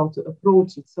themselves how to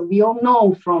approach it. So we all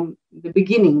know from the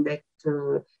beginning that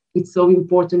it's so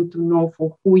important to know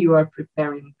for who you are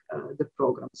preparing the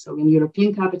program. So in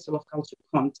European Capital of Culture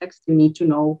context, you need to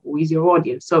know who is your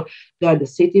audience. So they are the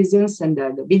citizens and they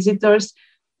are the visitors.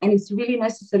 And it's really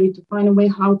necessary to find a way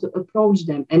how to approach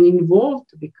them and involve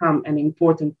to become an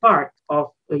important part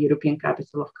of the European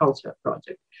Capital of Culture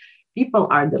project. People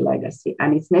are the legacy,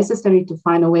 and it's necessary to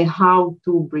find a way how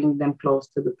to bring them close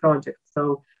to the project.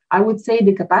 So I would say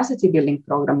the capacity building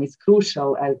program is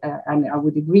crucial, and I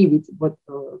would agree with what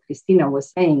Cristina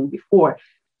was saying before,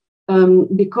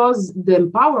 because the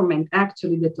empowerment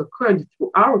actually that occurred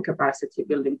through our capacity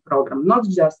building program, not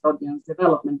just audience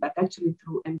development, but actually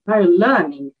through entire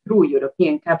learning through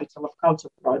European Capital of Culture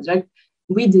project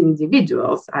with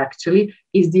individuals, actually,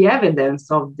 is the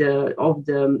evidence of the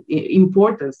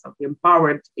importance of the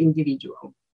empowered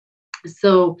individual.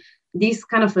 So this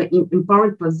kind of an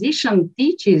empowered position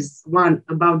teaches one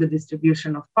about the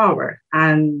distribution of power,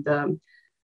 and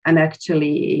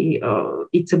actually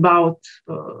it's about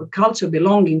culture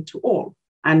belonging to all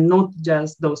and not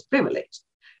just those privileged.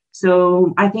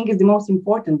 So I think it's the most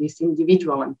important, this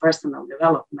individual and personal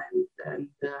development. And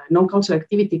non-cultural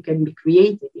activity can be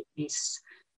created if this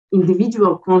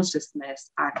individual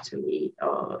consciousness actually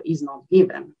is not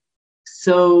given.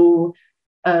 So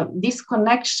this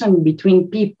connection between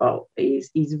people is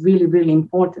really, really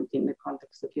important in the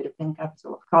context of European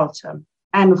Capital of Culture.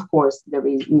 And of course, there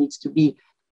needs to be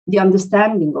the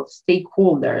understanding of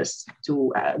stakeholders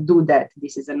to do that.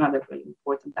 This is another really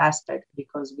important aspect,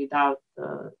 because without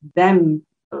them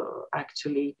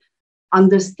actually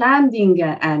understanding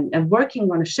and working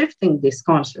on shifting this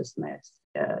consciousness,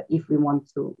 if we want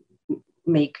to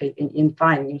make it in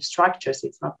fine new structures,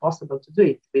 it's not possible to do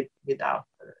it without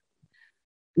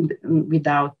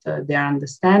their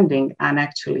understanding. And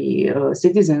actually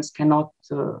citizens cannot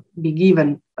be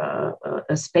given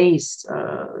a space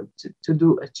to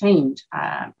do a change,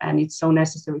 and it's so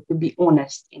necessary to be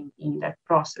honest in that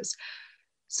process.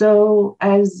 So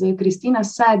as Cristina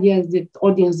said, yes, the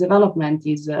audience development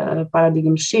is a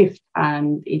paradigm shift,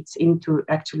 and it's into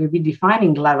actually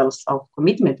redefining levels of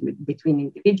commitment between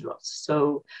individuals.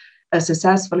 So a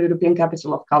successful European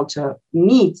Capital of Culture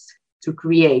needs to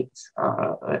create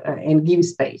and give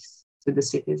space to the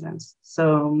citizens.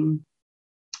 So,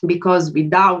 because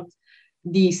without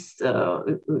this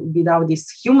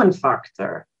human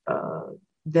factor,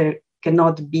 there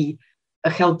cannot be a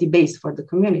healthy base for the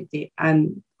community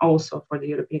and also for the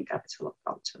European Capital of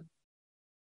Culture.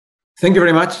 Thank you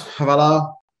very much,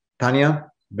 Havala, Tanja.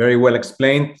 Very well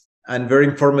explained and very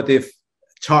informative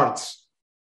charts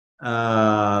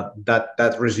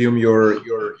that resume your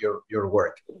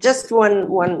work. Just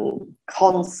one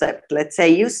concept. Let's say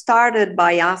you started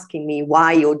by asking me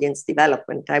why audience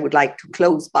development. I would like to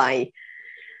close by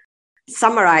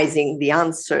summarizing the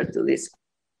answer to this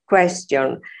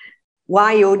question.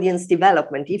 Why audience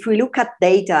development? If we look at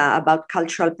data about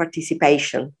cultural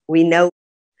participation, we know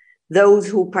those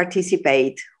who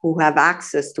participate, who have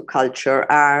access to culture,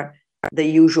 are the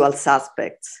usual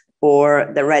suspects, or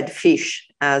the red fish,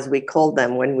 as we call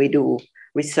them when we do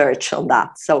research on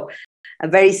that. So a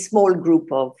very small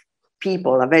group of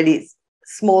people, a very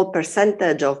small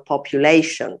percentage of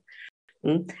population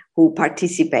who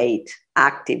participate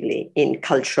actively in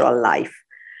cultural life.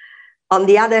 On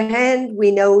the other hand,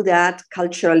 we know that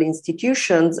cultural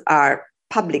institutions are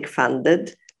public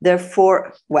funded.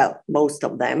 Therefore, well, most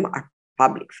of them are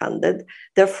public funded.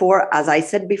 Therefore, as I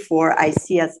said before, I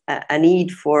see as a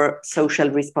need for social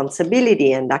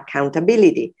responsibility and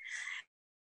accountability.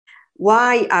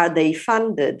 Why are they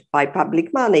funded by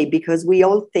public money? Because we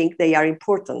all think they are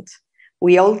important.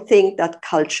 We all think that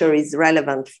culture is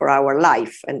relevant for our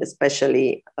life, and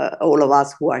especially all of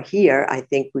us who are here, I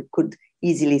think we could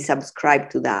easily subscribe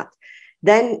to that.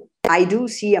 Then I do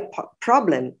see a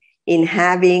problem in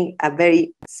having a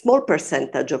very small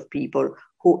percentage of people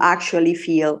who actually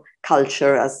feel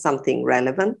culture as something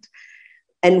relevant.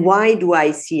 And why do I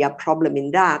see a problem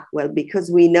in that? Well, because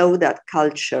we know that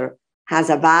culture has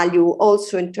a value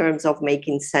also in terms of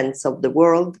making sense of the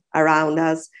world around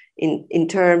us, in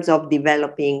terms of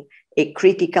developing a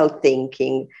critical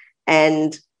thinking,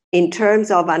 and in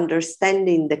terms of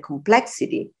understanding the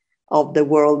complexity of the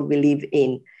world we live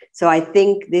in. So I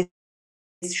think this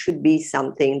should be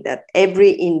something that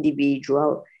every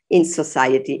individual in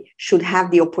society should have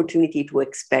the opportunity to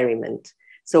experiment.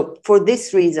 So for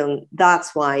this reason,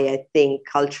 that's why I think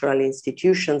cultural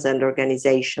institutions and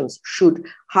organizations should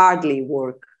hardly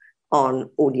work on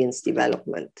audience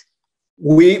development.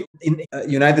 We in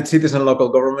United Cities and Local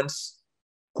Governments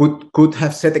could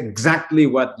have said exactly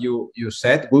what you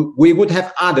said. We would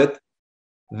have added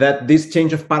that this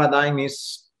change of paradigm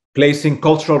is placing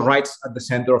cultural rights at the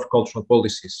center of cultural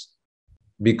policies,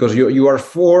 because you are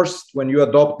forced, when you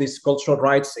adopt this cultural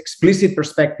rights explicit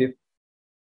perspective,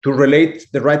 to relate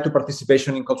the right to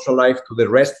participation in cultural life to the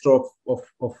rest of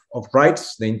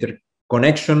rights, the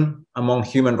interconnection among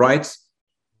human rights.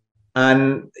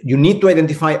 And you need to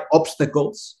identify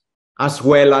obstacles as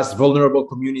well as vulnerable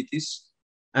communities.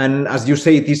 And as you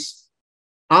say, it is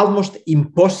almost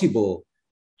impossible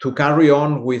to carry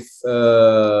on with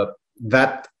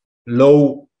that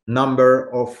low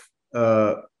number of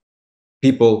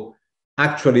people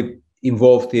actually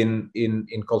involved in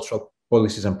cultural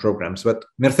policies and programs. But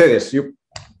Mercedes,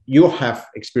 you have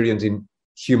experience in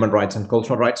human rights and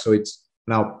cultural rights, so it's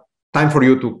now time for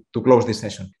you to close this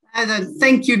session.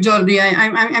 Thank you, Jordi.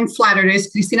 I'm flattered. As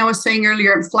Cristina was saying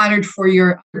earlier, I'm flattered for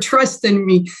your trust in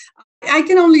me. I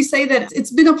can only say that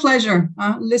it's been a pleasure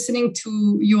listening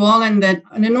to you all, and that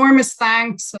an enormous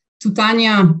thanks to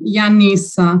Tanja,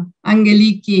 Yannis,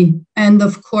 Angeliki, and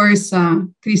of course,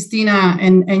 Cristina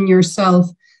and yourself.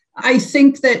 I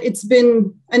think that it's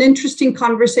been an interesting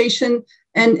conversation.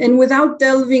 And without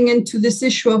delving into this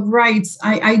issue of rights,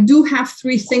 I do have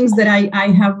three things that I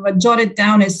have jotted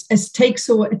down as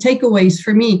takeaways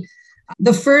for me.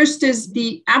 The first is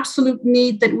the absolute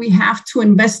need that we have to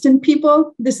invest in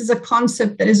people. This is a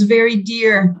concept that is very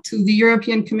dear to the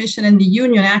European Commission and the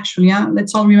Union, actually.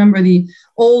 Let's all remember the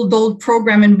old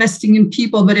program, Investing in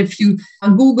People. But if you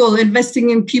Google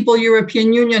Investing in People,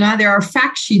 European Union, there are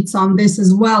fact sheets on this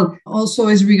as well. Also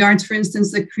as regards, for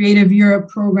instance, the Creative Europe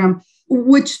program,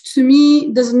 which to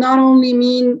me does not only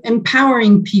mean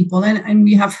empowering people, and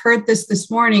we have heard this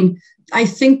morning. I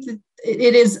think that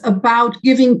it is about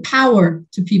giving power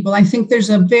to people. I think there's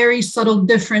a very subtle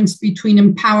difference between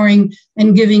empowering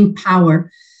and giving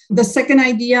power. The second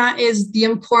idea is the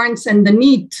importance and the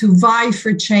need to vie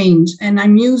for change. And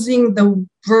I'm using the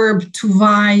verb to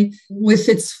vie with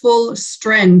its full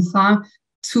strength.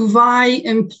 To vie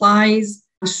implies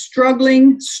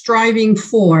struggling, striving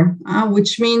for,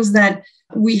 which means that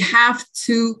we have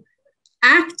to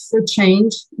act for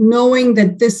change, knowing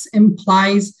that this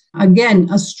implies, again,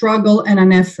 a struggle and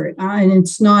an effort. And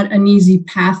it's not an easy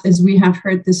path, as we have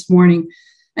heard this morning.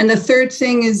 And the third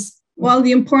thing is, well,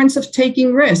 the importance of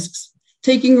taking risks.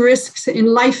 Taking risks in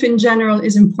life in general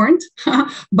is important,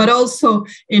 but also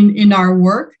in our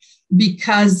work,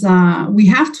 because we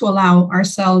have to allow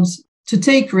ourselves to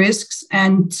take risks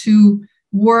and to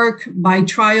work by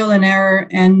trial and error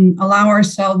and allow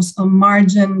ourselves a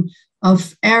margin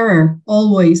of error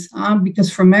always,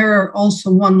 because from error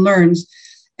also one learns.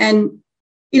 And,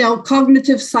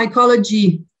 cognitive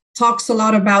psychology talks a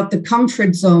lot about the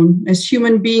comfort zone. As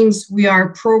human beings, we are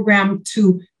programmed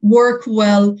to work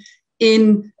well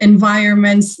in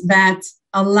environments that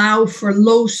allow for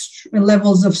low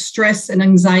levels of stress and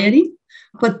anxiety.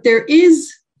 But there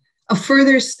is a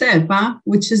further step,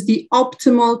 which is the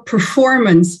optimal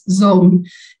performance zone.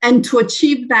 And to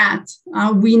achieve that,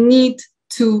 we need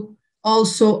to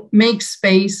also make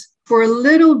space for a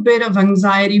little bit of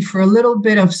anxiety, for a little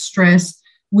bit of stress,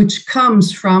 which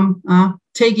comes from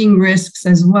taking risks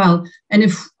as well. And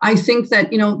if I think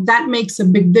that, that makes a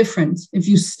big difference. If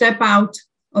you step out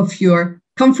of your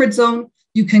comfort zone,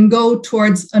 you can go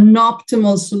towards an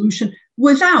optimal solution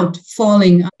without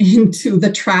falling into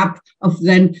the trap of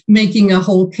then making a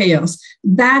whole chaos.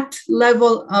 That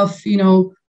level of,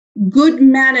 good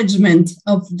management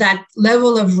of that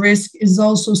level of risk is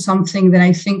also something that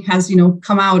I think has,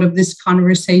 come out of this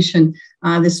conversation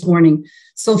this morning.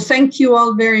 So thank you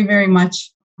all very, very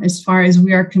much as far as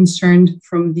we are concerned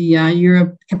from the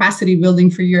Europe Capacity Building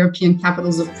for European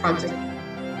Capitals of Project.